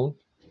coming down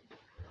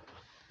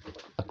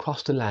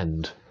across the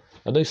land.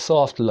 A nice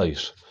soft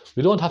light.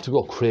 We don't have to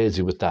go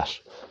crazy with that.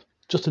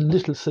 Just a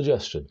little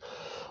suggestion.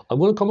 I'm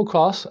going to come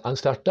across and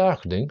start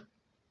darkening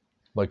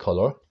my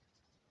colour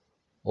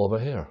over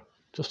here.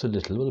 Just a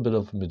little bit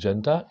of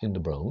magenta in the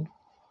brown.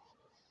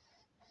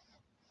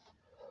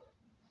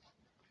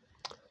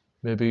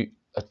 Maybe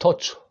a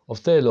touch of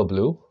phthalo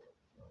blue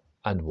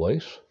and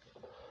white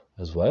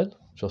as well,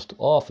 just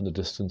off in the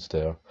distance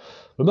there.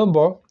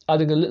 Remember,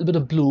 adding a little bit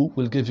of blue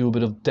will give you a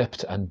bit of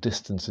depth and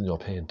distance in your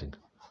painting.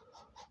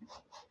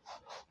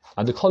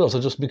 And the colours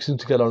are just mixing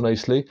together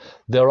nicely.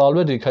 They're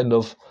already kind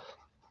of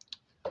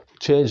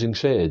changing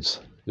shades,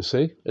 you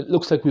see. It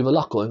looks like we have a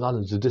lot going on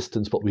in the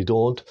distance, but we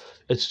don't.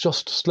 It's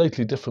just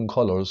slightly different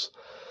colours,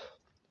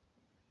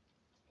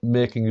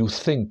 making you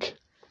think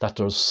that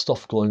there's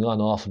stuff going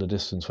on off in the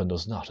distance when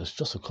there's not. It's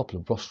just a couple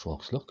of brush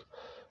strokes, look.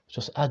 It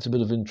just adds a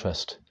bit of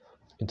interest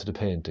into the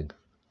painting.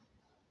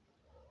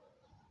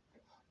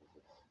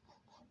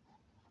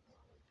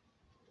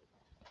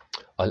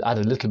 I'll add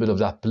a little bit of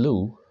that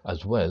blue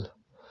as well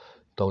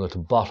down at the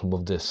bottom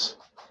of this,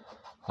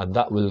 and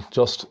that will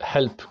just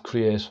help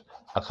create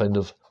a kind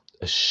of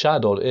a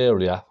shadowed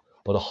area,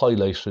 but a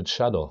highlighted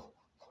shadow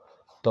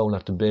down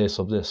at the base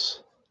of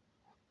this.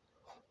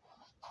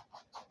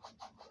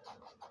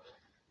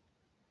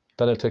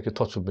 Then I'll take a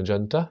touch of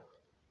magenta,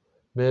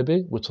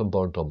 maybe with some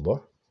burnt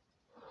umber.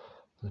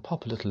 And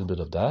pop a little bit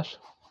of that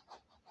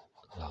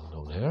along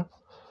down here.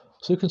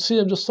 So you can see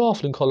I'm just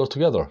softening colour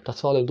together.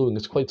 That's all I'm doing.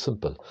 It's quite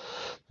simple.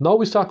 Now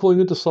we start going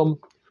into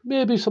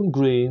maybe some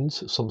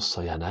greens, some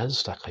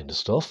cyanas, that kind of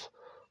stuff.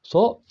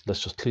 So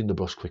let's just clean the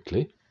brush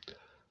quickly.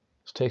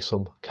 Let's take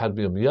some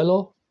cadmium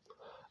yellow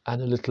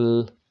and a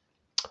little,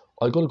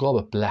 I'm going to go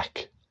with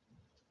black,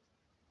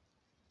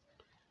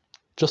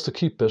 just to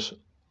keep it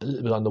a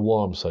little bit on the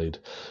warm side.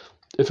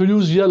 If you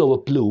use yellow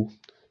with blue,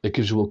 it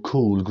gives you a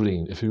cool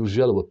green. If you use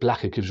yellow with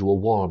black, it gives you a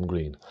warm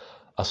green.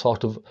 A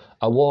sort of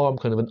a warm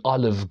kind of an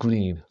olive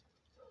green.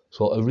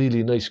 So a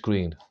really nice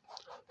green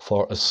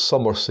for a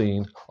summer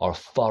scene or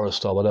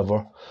forest or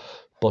whatever.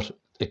 But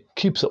it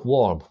keeps it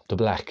warm, the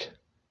black.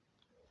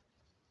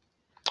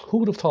 Who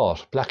would have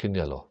thought black and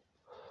yellow?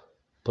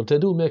 But they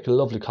do make a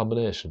lovely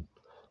combination.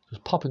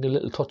 Just popping a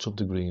little touch of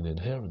the green in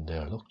here and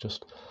there. Look,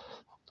 just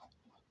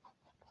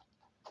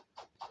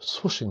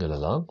swooshing it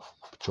along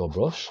with your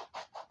brush.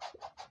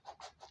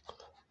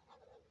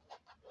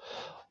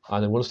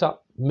 And I'm going to start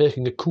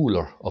making it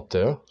cooler up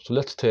there. So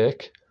let's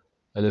take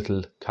a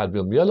little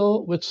cadmium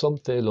yellow with some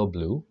phthalo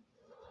blue.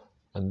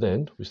 And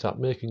then we start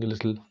making a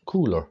little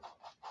cooler.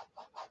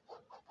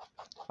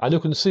 And you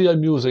can see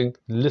I'm using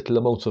little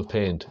amounts of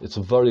paint. It's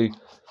a very,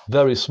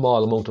 very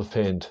small amount of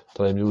paint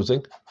that I'm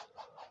using.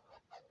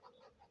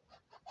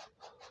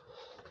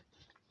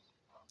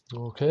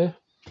 Okay.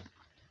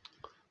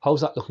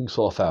 How's that looking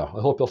so far?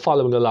 I hope you're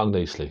following along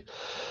nicely.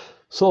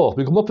 So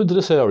we come up into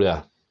this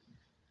area.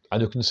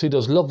 And you can see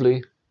there's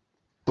lovely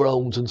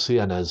browns and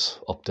siennas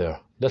up there.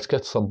 Let's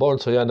get some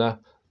burnt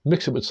sienna,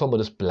 mix it with some of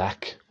this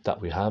black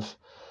that we have.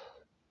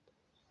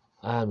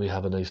 And we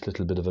have a nice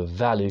little bit of a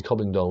valley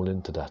coming down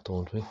into that,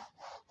 don't we?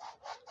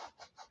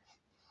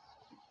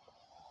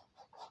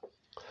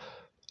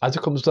 As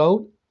it comes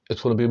down,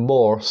 it's going to be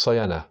more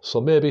sienna.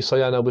 So maybe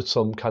sienna with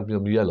some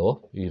cadmium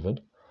yellow even.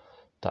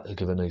 That'll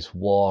give a nice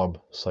warm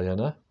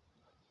sienna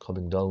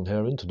coming down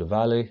here into the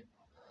valley.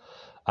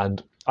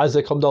 And as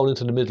they come down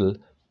into the middle,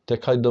 they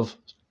kind of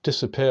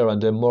disappear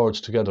and they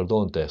merge together,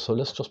 don't they? So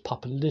let's just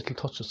pop a little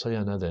touch of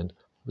sienna then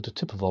with the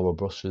tip of our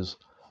brushes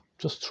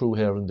just through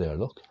here and there,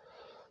 look.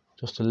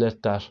 Just to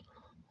let that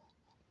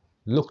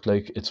look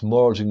like it's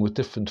merging with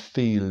different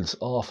fields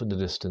off in the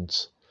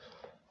distance.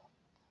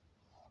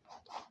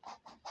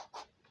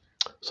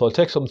 So I'll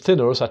take some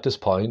thinners at this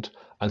point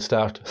and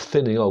start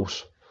thinning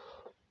out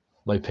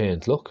my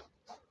paint, look.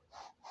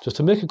 Just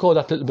to make it go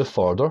that little bit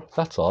further,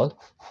 that's all.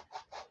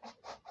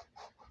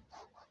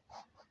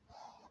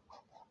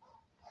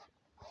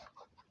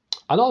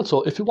 And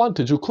also, if you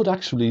wanted, you could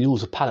actually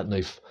use a palette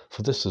knife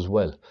for this as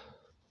well.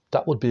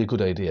 That would be a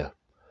good idea.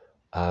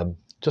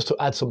 Just to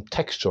add some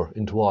texture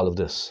into all of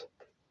this.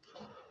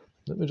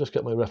 Let me just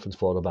get my reference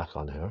photo back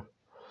on here.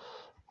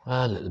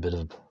 And a little bit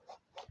of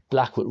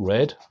black with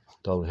red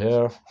down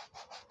here.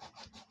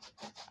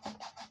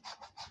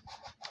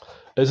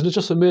 Isn't it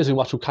just amazing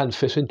what you can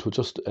fit into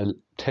just a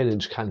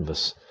 10-inch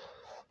canvas?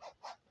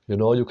 You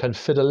know, you can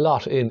fit a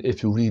lot in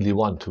if you really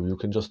want to. You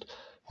can just,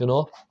 you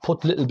know,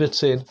 put little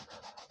bits in.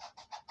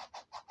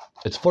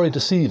 It's very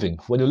deceiving.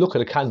 When you look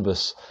at a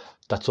canvas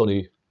that's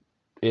only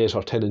 8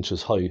 or 10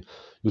 inches high,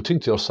 you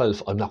think to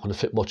yourself, I'm not going to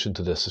fit much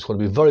into this. It's going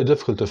to be very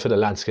difficult to fit a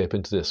landscape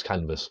into this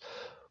canvas.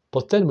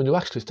 But then when you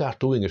actually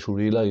start doing it, you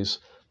realise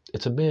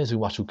it's amazing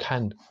what you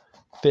can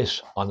fit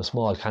on a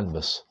small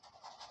canvas.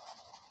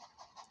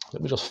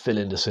 Let me just fill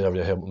in this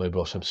area here with my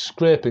brush. I'm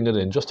scraping it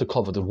in just to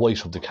cover the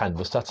white of the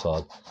canvas, that's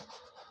all.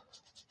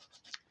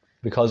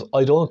 Because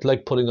I don't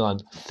like putting on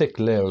thick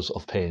layers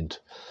of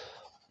paint.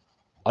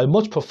 I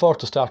much prefer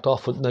to start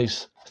off with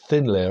nice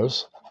thin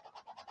layers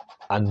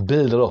and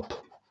build it up.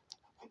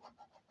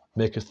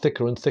 Make it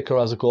thicker and thicker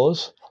as it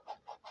goes.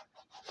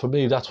 For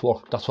me, that's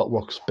what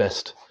works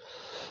best.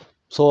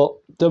 So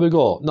there we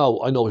go. Now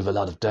I know we have a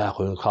lot of dark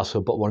oil across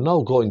here, but we're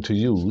now going to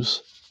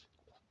use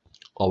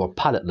our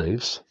palette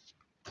knives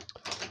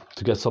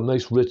to get some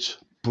nice, rich,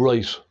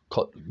 bright,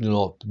 you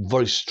know,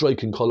 very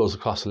striking colours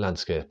across the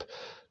landscape.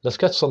 Let's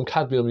get some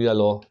cadmium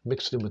yellow,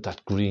 mix it in with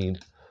that green.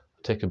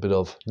 Take a bit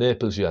of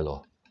Naples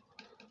yellow.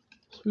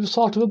 So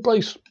sort of a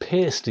bright,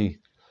 pasty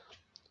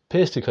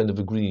kind of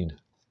a green.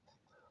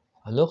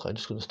 And look, I'm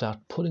just going to start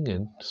putting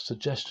in the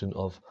suggestion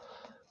of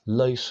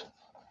light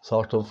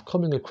sort of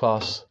coming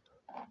across,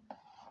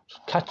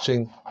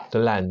 catching the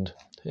land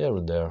here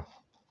and there.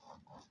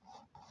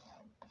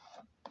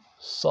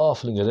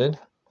 Softening it in.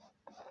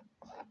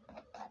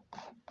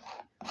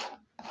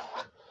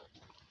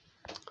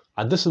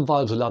 And this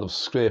involves a lot of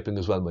scraping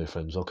as well, my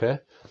friends, okay?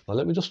 Now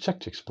let me just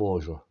check the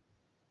exposure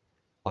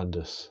on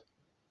this.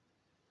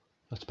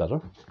 That's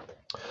better.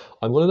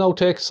 I'm going to now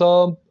take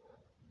some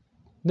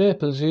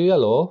Naples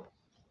yellow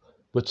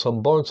with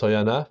some burnt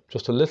sienna,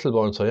 just a little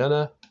burnt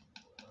sienna.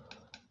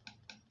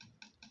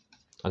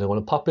 And I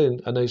want to pop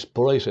in a nice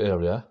bright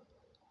area.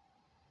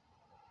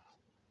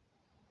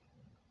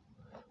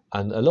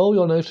 And allow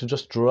your knife to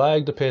just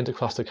drag the paint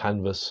across the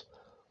canvas,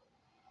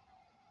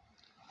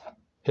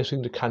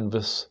 hitting the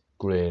canvas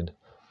grain.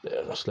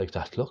 There, just like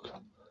that, look.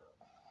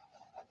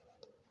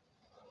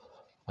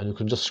 And you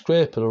can just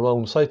scrape it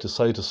around side to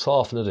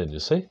soften it in, you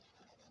see.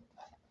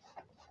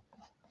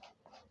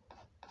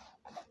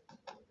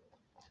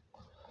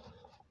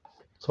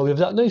 So we have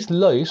that nice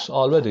light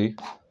already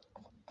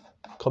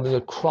coming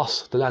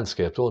across the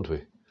landscape, don't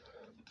we?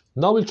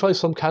 Now we'll try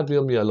some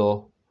cadmium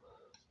yellow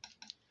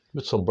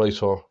with some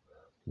brighter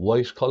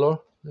white colour.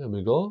 There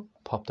we go,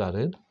 pop that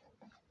in.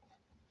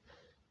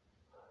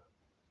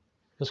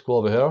 Let's go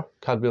over here,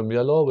 cadmium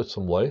yellow with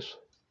some white.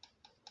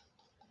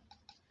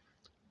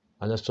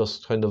 And let's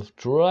just kind of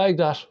drag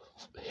that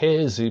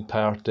hazy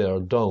part there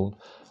down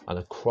and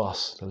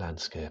across the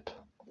landscape.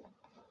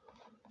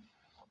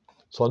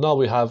 So now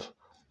we have,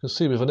 you can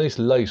see we have a nice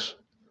light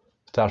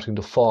starting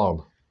to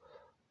form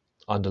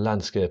on the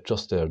landscape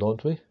just there,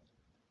 don't we?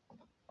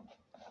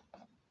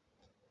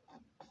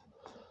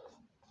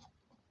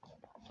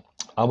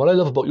 And what I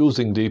love about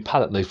using the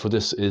palette knife for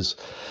this is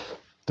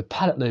the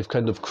palette knife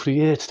kind of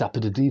creates that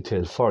bit of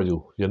detail for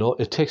you. You know,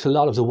 it takes a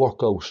lot of the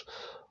work out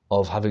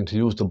of having to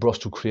use the brush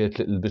to create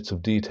little bits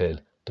of detail.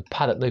 The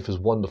palette knife is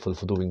wonderful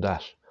for doing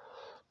that.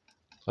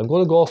 I'm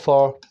going to go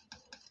for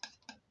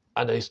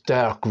a nice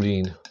dark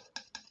green.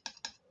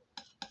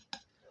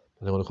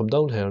 And I'm going to come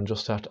down here and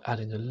just start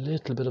adding a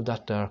little bit of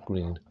that dark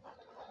green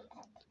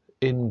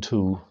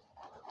into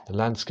the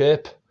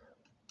landscape.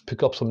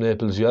 Pick up some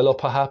Naples yellow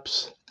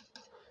perhaps.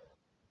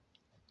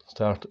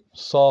 Start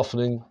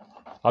softening.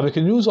 And we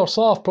can use our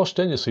soft brush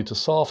then, you see, to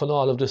soften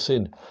all of this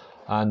in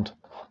and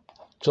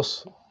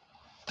just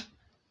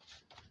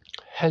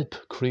help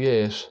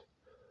create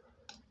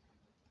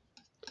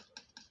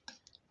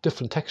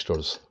different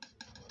textures.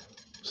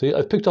 See,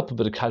 I've picked up a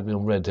bit of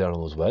cadmium red there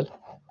as well.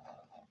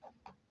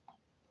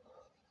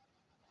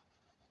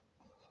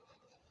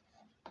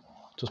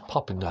 Just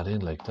popping that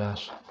in like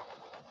that.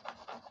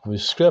 We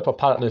scrape our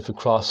palette knife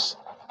across,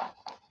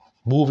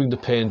 moving the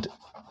paint,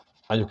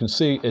 and you can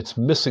see it's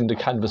missing the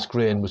canvas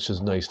grain, which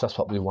is nice. That's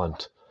what we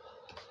want.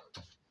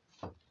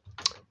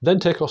 Then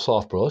take our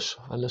soft brush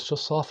and let's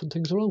just soften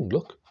things around.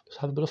 Look, let's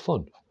have a bit of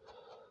fun.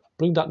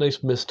 Bring that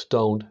nice mist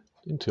down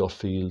into your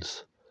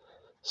fields.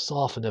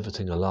 Soften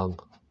everything along.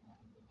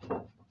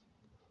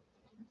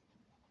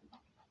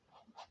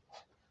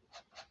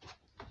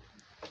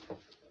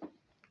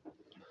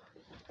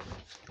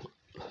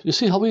 You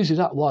see how easy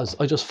that was?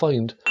 I just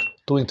find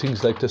doing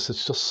things like this,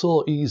 it's just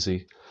so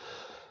easy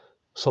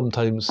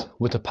sometimes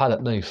with a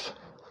palette knife.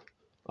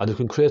 And you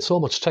can create so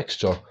much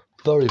texture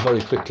very,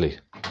 very quickly.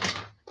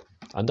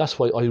 And that's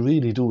why I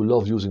really do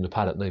love using the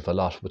palette knife a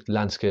lot with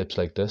landscapes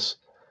like this.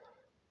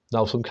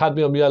 Now some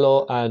cadmium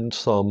yellow and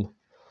some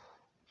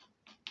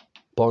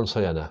burnt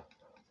sienna.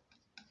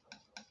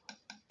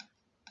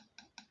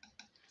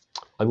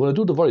 I'm going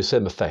to do the very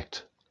same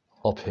effect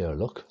up here,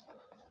 look.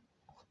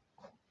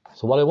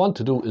 So what I want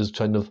to do is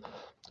kind of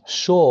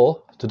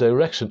show the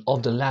direction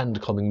of the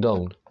land coming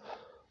down.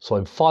 So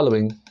I'm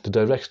following the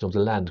direction of the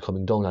land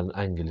coming down at an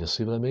angle, you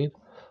see what I mean?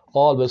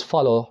 Always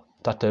follow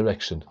that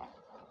direction.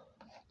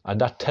 And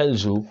that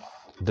tells you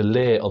the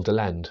lay of the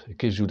land. It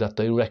gives you that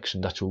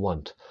direction that you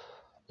want.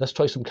 Let's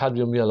try some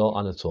cadmium yellow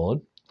on its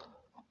own.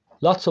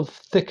 Lots of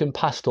thick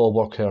impasto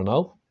work here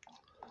now.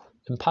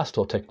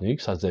 Impasto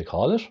techniques, as they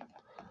call it.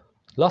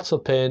 Lots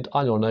of paint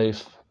on your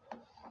knife.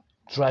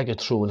 Drag it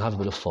through and have a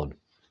bit of fun.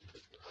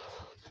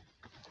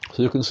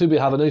 So you can see we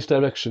have a nice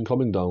direction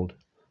coming down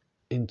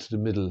into the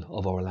middle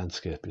of our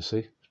landscape, you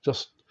see.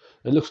 Just,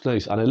 it looks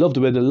nice. And I love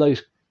the way the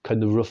light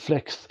kind of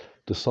reflects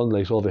the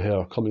sunlight over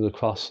here coming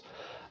across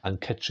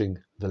and catching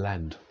the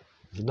land.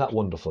 Isn't that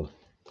wonderful?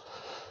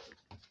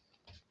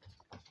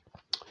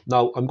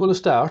 Now I'm going to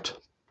start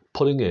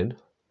putting in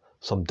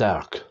some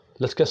dark.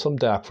 Let's get some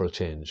dark for a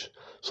change.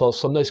 So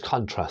some nice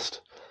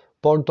contrast.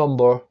 Burnt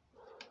umber,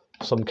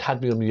 some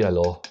cadmium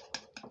yellow,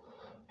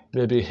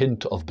 maybe a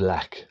hint of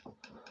black.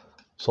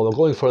 So we're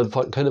going for a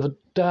kind of a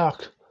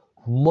dark,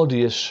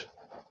 muddyish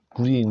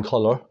green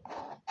colour.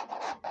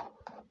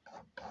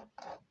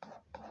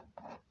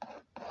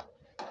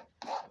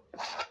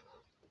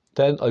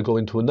 Then I go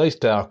into a nice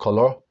dark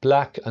colour,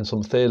 black and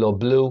some phthalo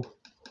blue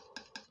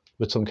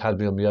with some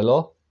cadmium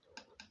yellow.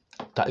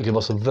 That'll give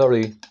us a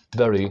very,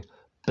 very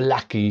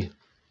blacky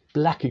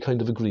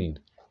kind of a green.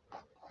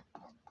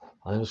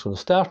 I'm just going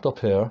to start up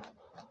here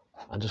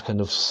and just kind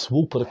of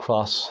swoop it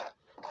across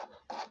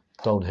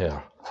down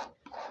here.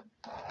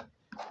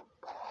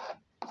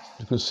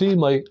 You can see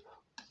my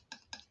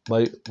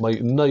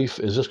knife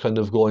is just kind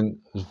of going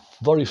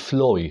very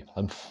flowy.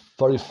 I'm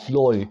very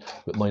flowy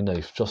with my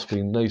knife, just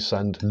being nice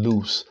and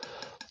loose,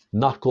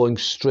 not going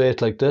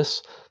straight like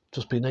this,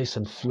 just be nice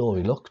and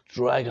flowy. Look,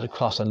 drag it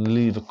across and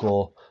leave it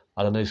go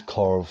at a nice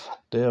curve.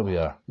 There we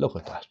are. Look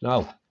at that.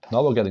 Now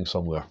we're getting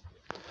somewhere.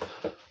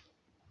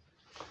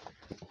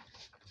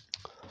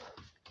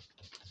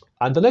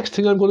 And the next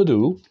thing I'm going to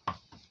do,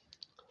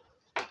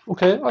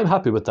 okay, I'm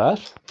happy with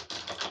that.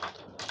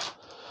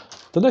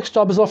 The next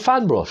job is our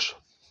fan brush.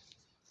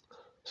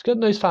 Let's get a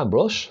nice fan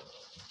brush.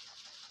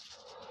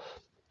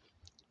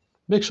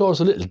 Make sure it's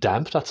a little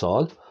damp, that's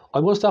all.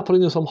 I'm going to start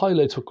putting in some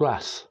highlights with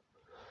grass.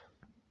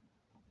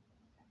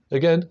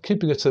 Again,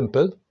 keeping it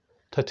simple.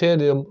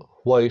 Titanium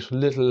white,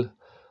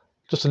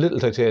 just a little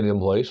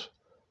titanium white.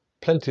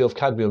 Plenty of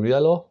cadmium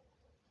yellow.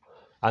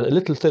 And a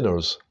little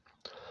thinners.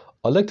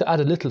 I like to add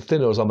a little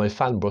thinners on my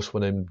fan brush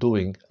when I'm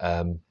doing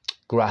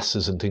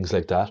grasses and things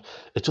like that.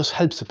 It just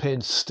helps the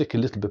paint stick a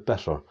little bit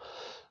better.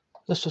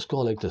 Let's just go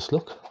like this,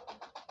 look.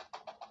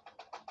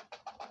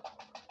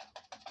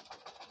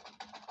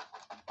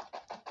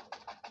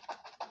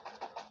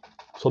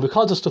 So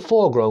because it's the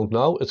foreground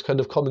now, it's kind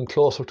of coming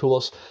closer to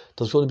us.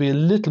 There's going to be a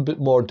little bit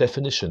more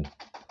definition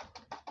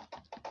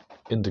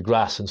in the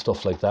grass and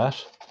stuff like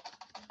that.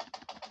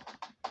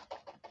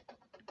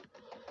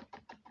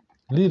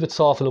 Leave it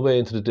soften away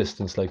into the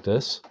distance like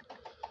this.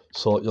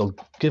 So you're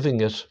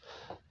giving it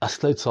a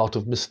slight sort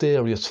of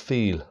mysterious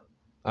feel,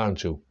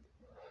 aren't you?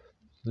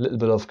 A little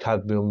bit of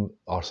cadmium,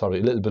 or sorry,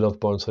 a little bit of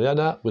burnt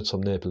sienna with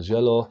some Naples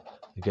yellow.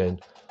 Again,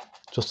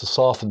 just to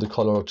soften the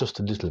colour just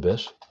a little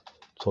bit.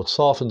 So it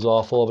softens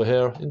off over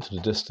here into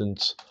the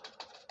distance.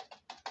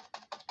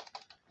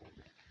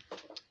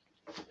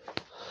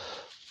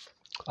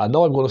 And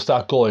now I'm going to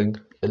start going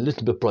a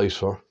little bit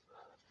brighter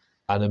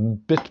and a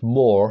bit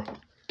more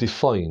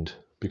defined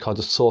because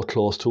it's so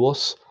close to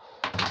us.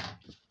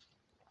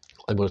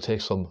 I'm going to take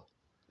some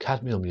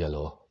cadmium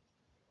yellow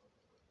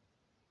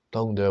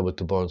down there with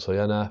the burnt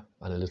sienna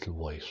and a little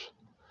white.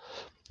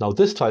 Now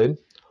this time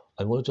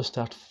I'm going to just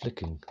start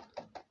flicking.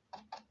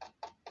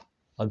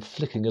 I'm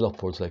flicking it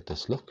upwards like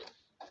this, look.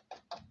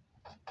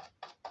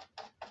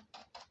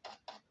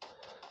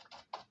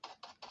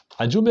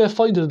 And you may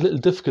find it a little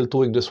difficult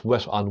doing this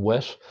wet on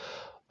wet.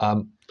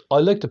 I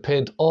like to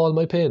paint all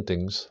my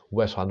paintings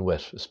wet on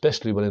wet,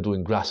 especially when I'm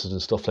doing grasses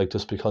and stuff like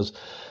this, because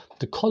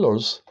the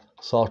colours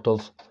sort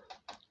of,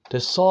 they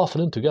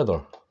soften in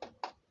together,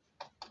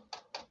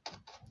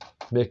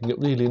 making it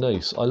really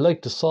nice. I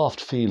like the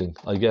soft feeling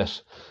I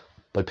get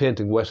by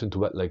painting wet into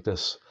wet like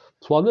this.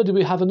 So already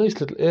we have a nice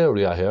little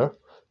area here,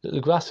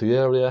 little grassy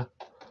area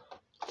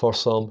for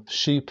some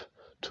sheep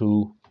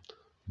to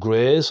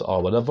graze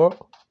or whatever.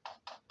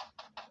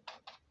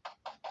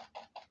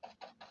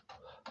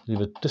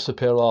 Leave it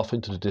disappear off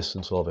into the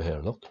distance over here,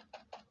 look.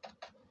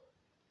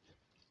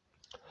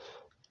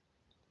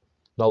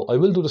 Now I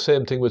will do the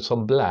same thing with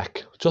some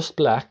black, just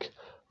black,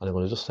 and I'm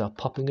going to just start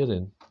popping it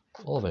in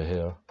over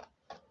here,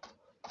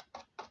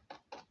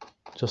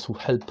 just to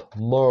help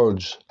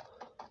merge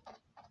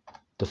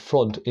the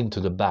front into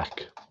the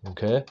back,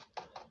 okay?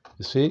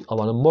 You see, I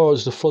want to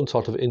merge the front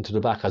sort of into the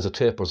back as it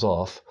tapers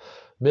off.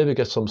 Maybe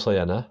get some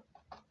sienna.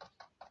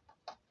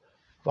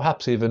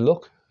 Perhaps even,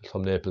 look,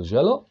 some Naples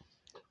yellow.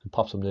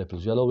 Pop some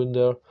Naples yellow in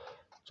there,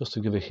 just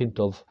to give a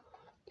hint of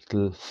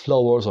little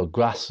flowers or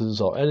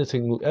grasses or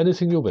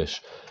anything you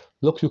wish.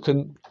 Look, you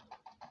can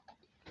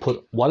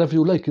put whatever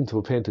you like into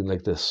a painting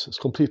like this. It's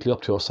completely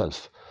up to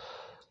yourself.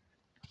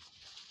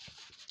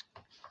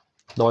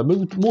 Now I'm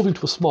moving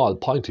to a small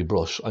pointy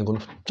brush. I'm going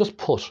to just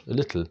put a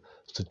little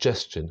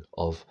suggestion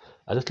of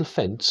a little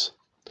fence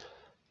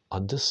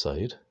on this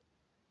side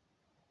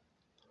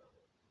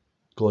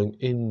going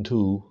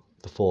into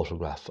the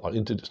photograph, or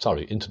into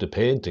the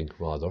painting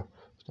rather.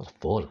 It's not a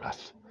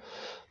photograph.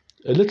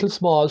 A little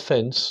small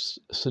fence,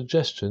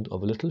 suggestion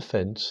of a little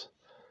fence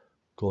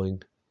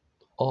going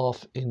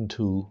off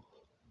into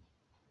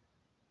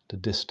the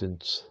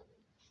distance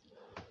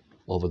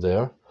over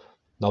there.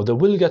 Now they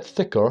will get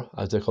thicker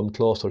as they come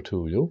closer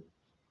to you,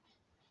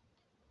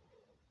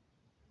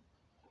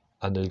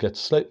 and they'll get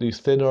slightly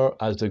thinner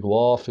as they go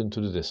off into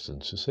the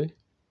distance, you see,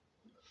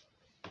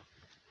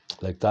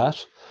 like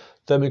that.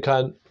 Then we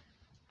can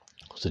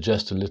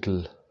suggest a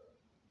little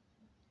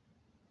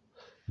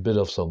bit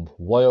of some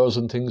wires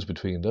and things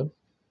between them.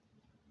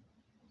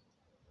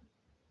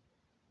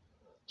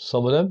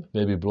 Some of them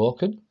may be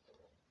broken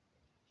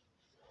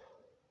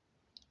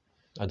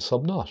and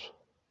some not.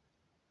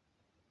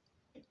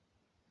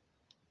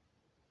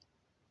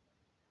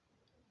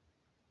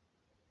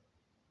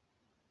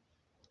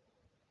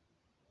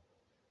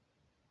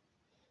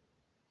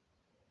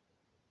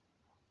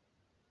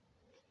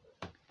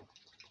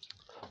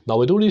 Now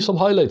we do need some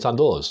highlights on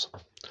those,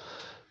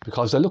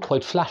 because they look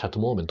quite flat at the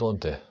moment, don't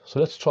they? So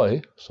let's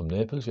try some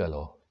Naples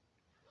yellow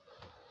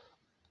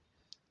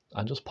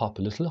and just pop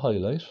a little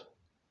highlight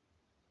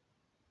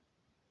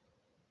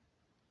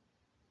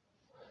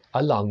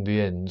along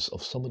the ends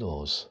of some of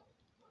those,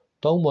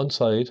 down one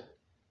side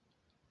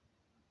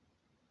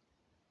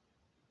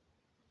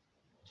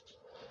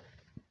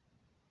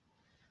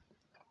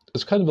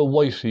it's kind of a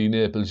whitey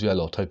Naples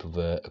yellow type of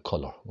a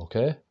colour,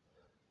 okay?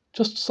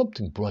 Just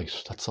something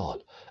bright, that's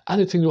all.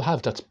 Anything you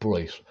have that's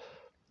bright,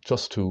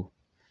 just to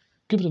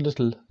give it a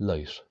little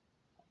light.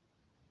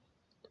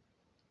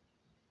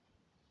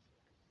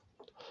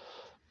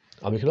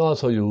 And we can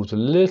also use a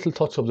little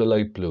touch of the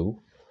light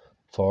blue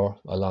for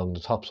along the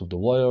tops of the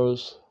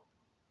wires.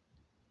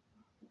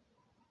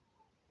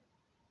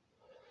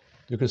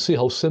 You can see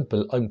how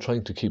simple I'm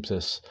trying to keep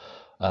this.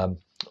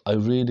 I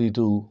really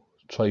do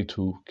try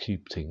to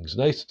keep things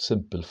nice and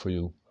simple for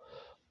you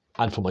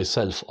and for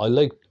myself. I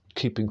like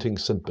keeping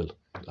things simple.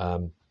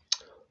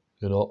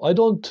 You know, I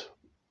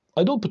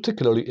don't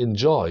particularly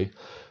enjoy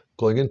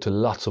going into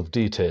lots of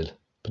detail,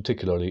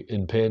 particularly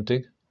in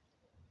painting.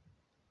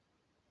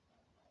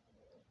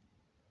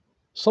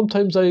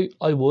 Sometimes I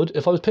would,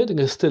 if I was painting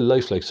a still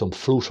life like some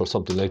fruit or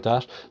something like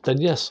that,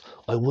 then yes,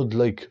 I would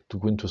like to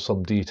go into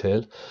some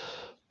detail.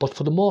 But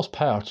for the most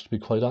part, to be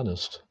quite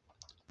honest,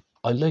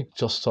 I like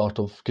just sort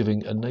of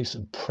giving a nice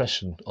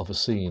impression of a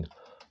scene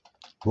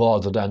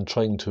rather than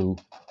trying to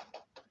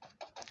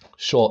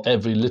show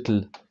every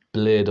little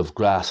blade of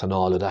grass and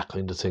all of that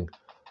kind of thing.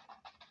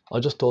 I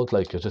just don't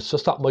like it. It's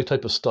just not my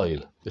type of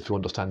style, if you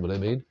understand what I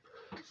mean.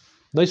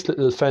 Nice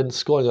little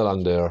fence going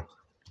along there.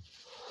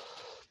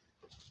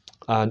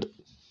 And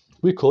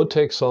we could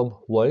take some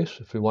white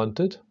if we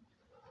wanted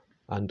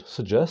and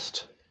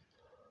suggest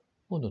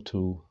 1 or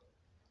 2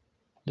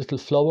 little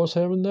flowers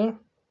here and there.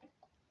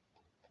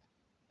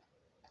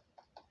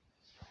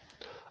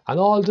 And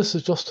all this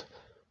is just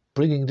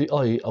bringing the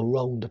eye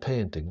around the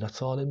painting.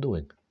 That's all I'm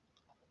doing.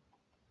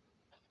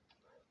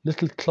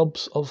 Little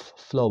clumps of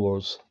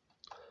flowers,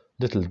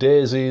 little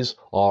daisies,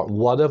 or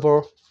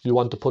whatever you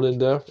want to put in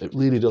there. It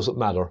really doesn't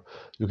matter.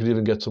 You can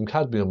even get some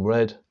cadmium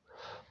red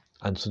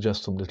and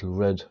suggest some little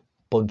red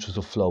bunches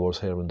of flowers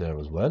here and there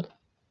as well.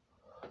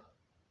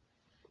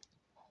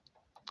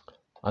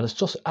 And it's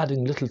just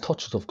adding little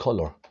touches of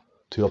colour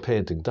to your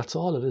painting. That's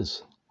all it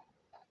is.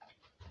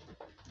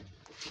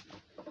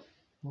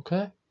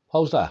 Okay,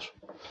 how's that?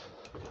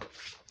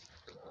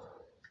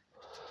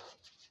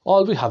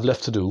 All we have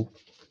left to do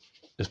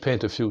is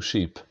paint a few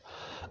sheep.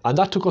 And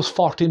that took us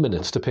 40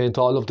 minutes to paint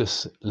all of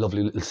this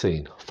lovely little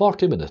scene.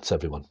 40 minutes,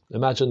 everyone.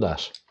 Imagine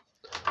that.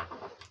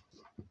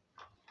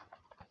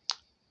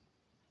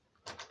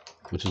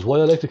 Which is why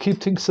I like to keep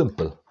things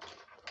simple.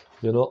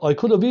 You know, I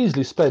could have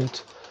easily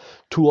spent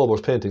 2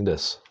 hours painting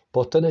this,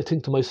 but then I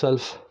think to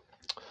myself,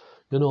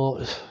 you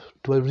know,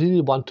 do I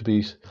really want to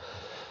be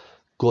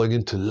going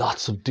into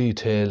lots of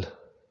detail,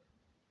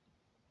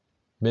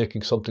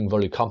 making something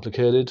very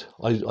complicated?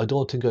 I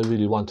don't think I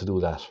really want to do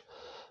that.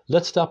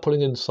 Let's start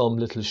putting in some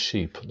little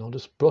sheep. Now,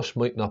 this brush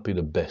might not be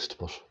the best,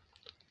 but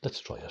let's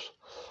try it.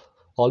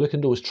 All we can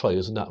do is try,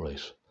 isn't that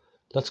right?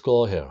 Let's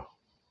go here.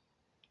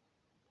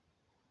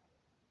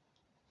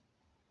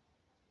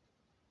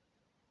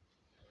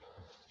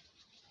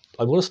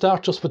 I'm going to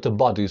start just with the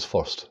bodies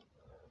first,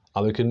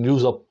 and we can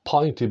use a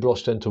pointy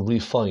brush then to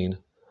refine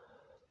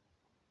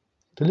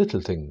the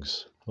little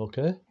things,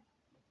 okay?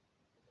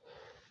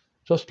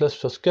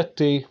 Let's just get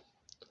the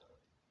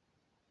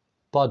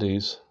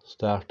bodies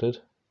started.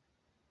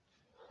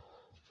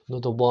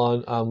 Another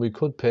one, and we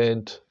could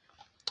paint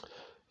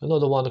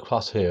another one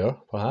across here,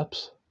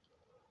 perhaps,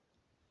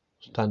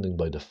 standing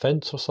by the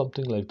fence or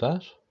something like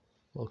that.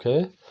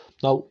 Okay,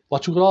 now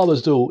what you could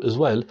always do as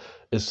well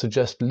is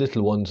suggest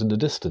little ones in the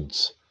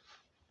distance.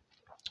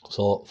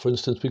 So for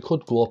instance, we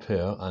could go up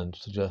here and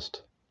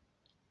suggest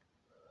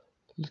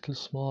little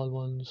small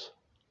ones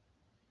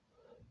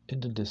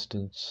in the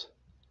distance.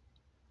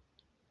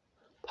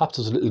 Perhaps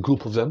there's a little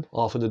group of them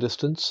off in the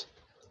distance.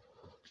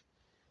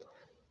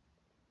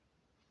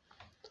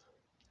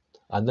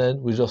 And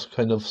then we just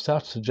kind of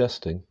start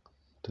suggesting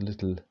the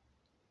little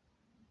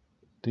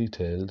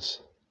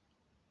details.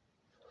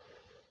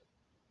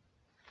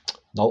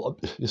 Now,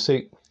 you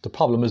see, the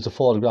problem is the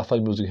photograph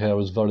I'm using here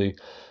is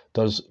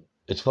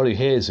it's very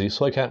hazy,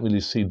 so I can't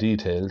really see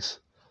details.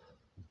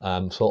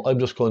 So I'm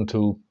just going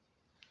to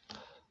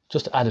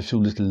just add a few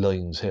little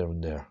lines here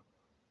and there.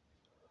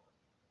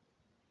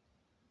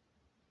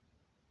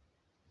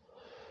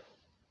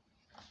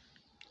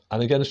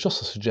 And again, it's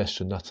just a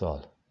suggestion, that's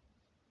all.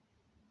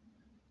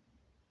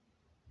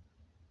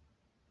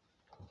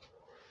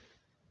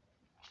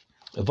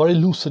 A very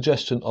loose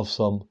suggestion of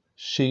some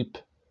sheep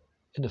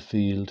in a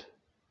field.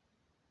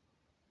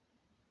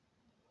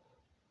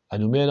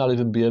 And you may not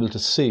even be able to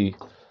see,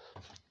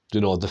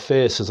 you know, the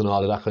faces and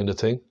all of that kind of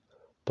thing.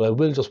 But I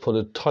will just put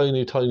a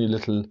tiny, tiny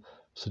little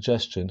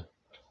suggestion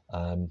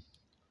of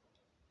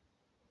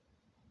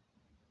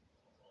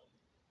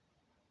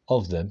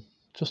them,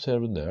 just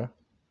here and there.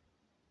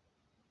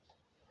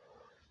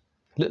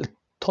 Little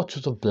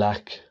touches of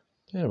black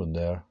here and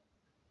there.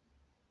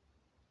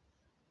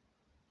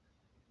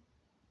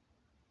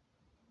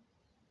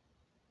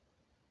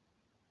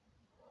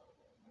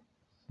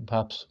 And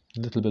perhaps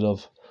a little bit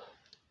of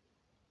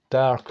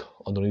dark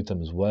underneath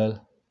them as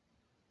well.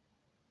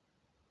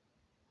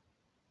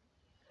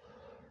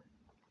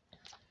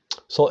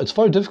 So it's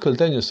very difficult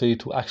then, you see,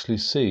 to actually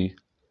see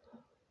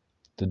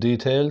the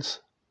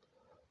details,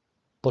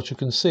 but you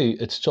can see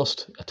it's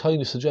just a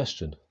tiny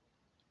suggestion.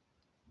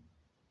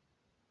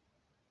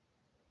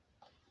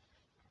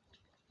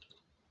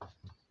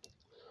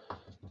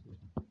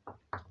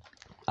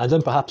 And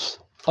then perhaps,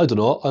 I don't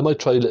know, I might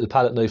try a little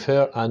palette knife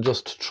here and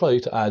just try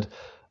to add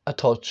a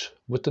touch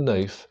with the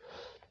knife,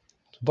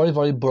 very,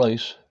 very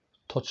bright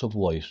touch of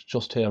white,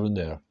 just here and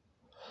there,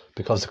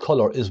 because the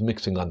colour is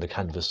mixing on the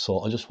canvas,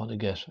 so I just want to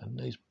get a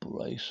nice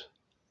bright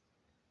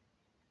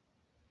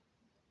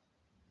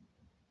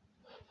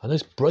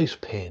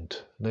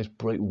paint, a nice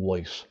bright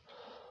white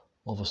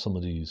over some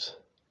of these.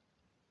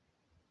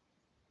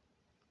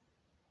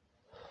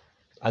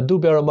 And do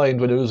bear in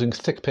mind, when you're using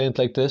thick paint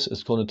like this,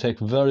 it's going to take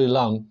very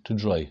long to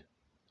dry.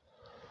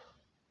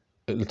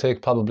 It'll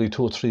take probably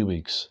 2 or 3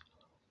 weeks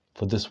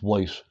for this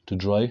white to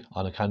dry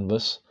on a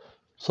canvas.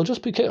 So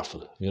just be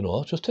careful, you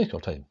know, just take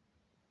your time.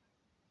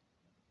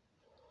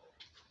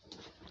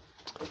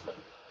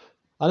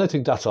 And I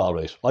think that's all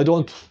right. I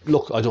don't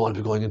want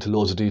to be going into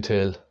loads of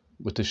detail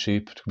with the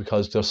sheep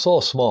because they're so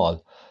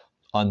small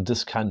on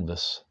this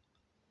canvas.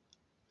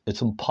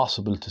 It's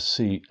impossible to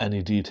see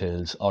any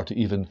details or to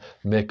even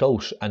make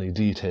out any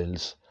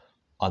details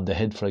on the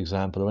head, for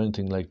example, or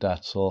anything like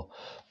that. So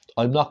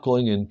I'm not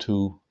going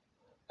into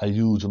a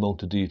huge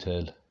amount of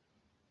detail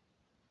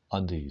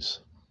on these.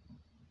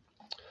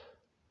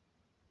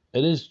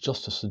 It is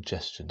just a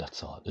suggestion,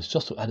 that's all. It's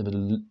just to add a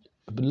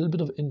little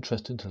bit of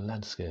interest into the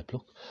landscape.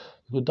 Look,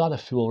 you could dot a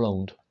few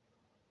around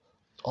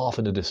off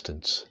in the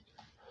distance,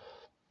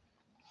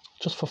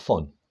 just for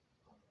fun.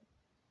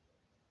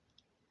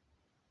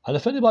 And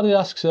if anybody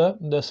asks you,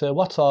 and they say,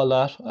 what's all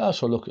that? Ah,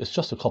 sure, look, it's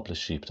just a couple of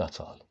sheep, that's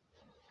all.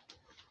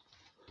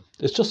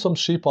 It's just some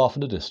sheep off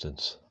in the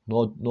distance.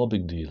 No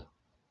big deal.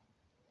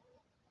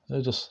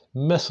 They just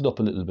mess it up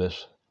a little bit.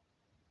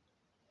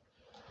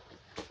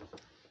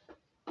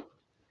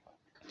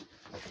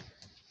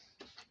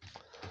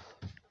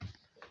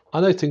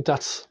 And I think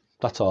that's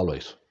all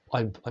right.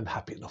 I'm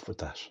happy enough with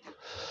that.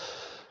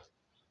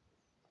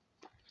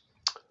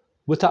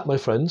 With that, my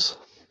friends,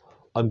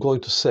 I'm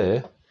going to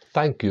say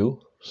thank you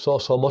so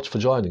much for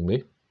joining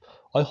me.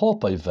 I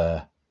hope I've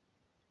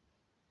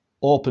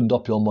opened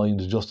up your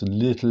mind just a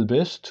little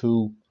bit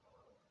to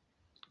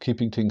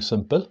keeping things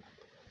simple.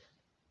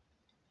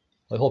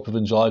 I hope you've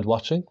enjoyed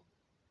watching.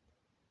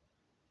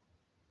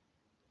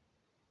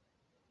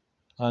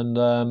 And,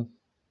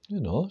 you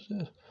know,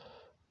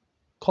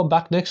 come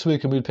back next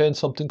week and we'll paint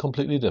something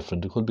completely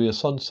different. It could be a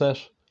sunset,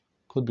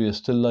 could be a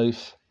still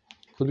life,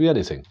 could be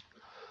anything.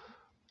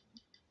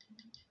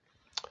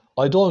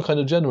 I don't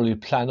kind of generally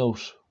plan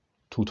out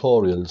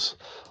tutorials.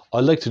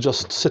 I like to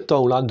just sit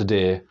down on the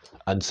day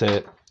and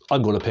say,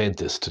 I'm going to paint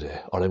this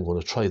today, or I'm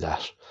going to try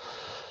that.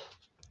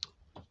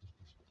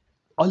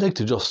 I like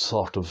to just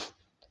sort of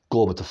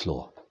go with the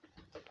flow.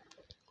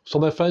 So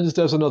my friends,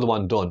 there's another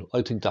one done.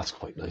 I think that's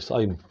quite nice.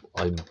 I'm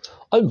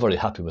very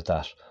happy with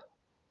that.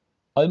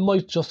 I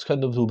might just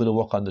kind of do a bit of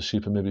work on the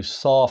sheep and maybe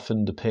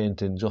soften the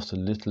painting just a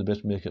little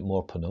bit, make it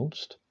more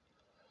pronounced.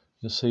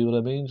 You see what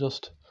I mean?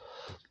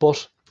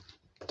 But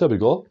there we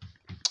go.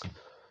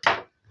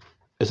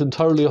 It's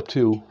entirely up to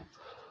you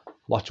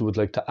what you would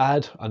like to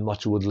add and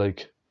what you would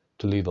like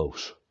to leave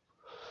out.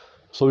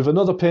 So we've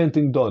another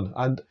painting done,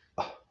 and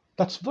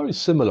that's very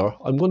similar.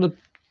 I'm going to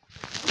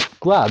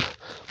grab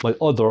my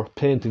other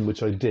painting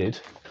which I did.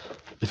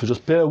 If you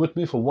just bear with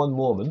me for one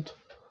moment.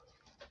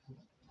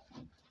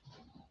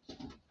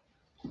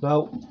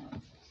 Now,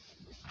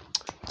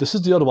 this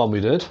is the other one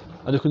we did,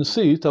 and you can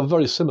see they're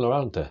very similar,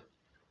 aren't they?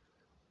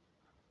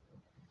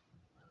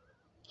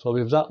 So we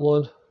have that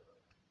one,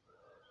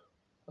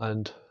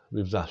 and we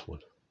have that one.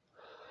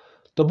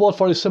 They're both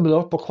very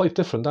similar, but quite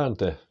different, aren't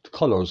they? The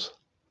colours.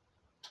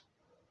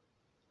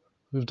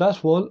 We have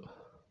that one,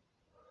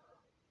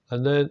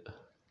 and then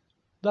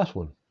that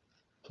one.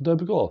 So there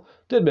we go.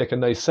 They'd make a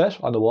nice set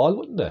on the wall,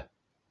 wouldn't they?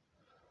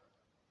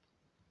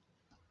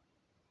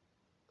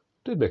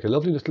 They'd make a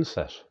lovely little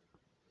set.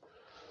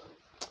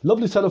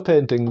 Lovely set of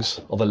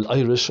paintings of an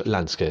Irish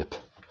landscape.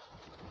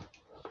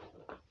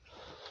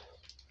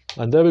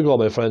 And there we go,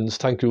 my friends.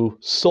 Thank you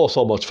so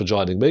much for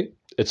joining me.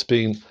 It's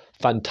been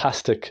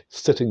fantastic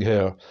sitting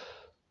here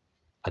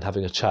and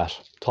having a chat,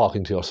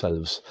 talking to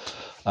yourselves.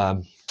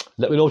 Let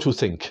me know what you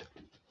think.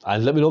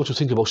 And let me know what you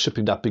think about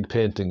shipping that big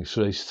painting.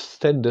 Should I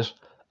send it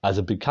as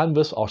a big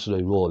canvas or should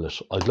I roll it?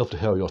 I'd love to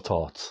hear your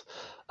thoughts.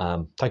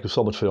 Thank you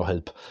so much for your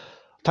help.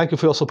 Thank you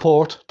for your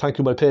support. Thank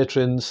you, my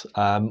patrons.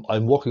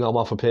 I'm working on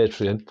one for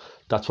Patreon.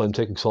 That's why I'm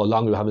taking so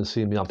long. You haven't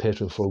seen me on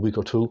Patreon for a week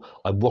or two.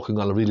 I'm working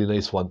on a really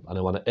nice one and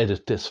I want to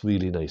edit this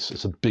really nice.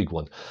 It's a big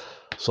one.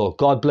 So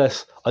God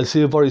bless. I'll see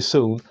you very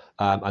soon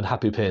and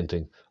happy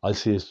painting. I'll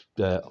see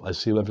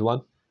you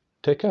everyone.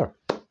 Take care.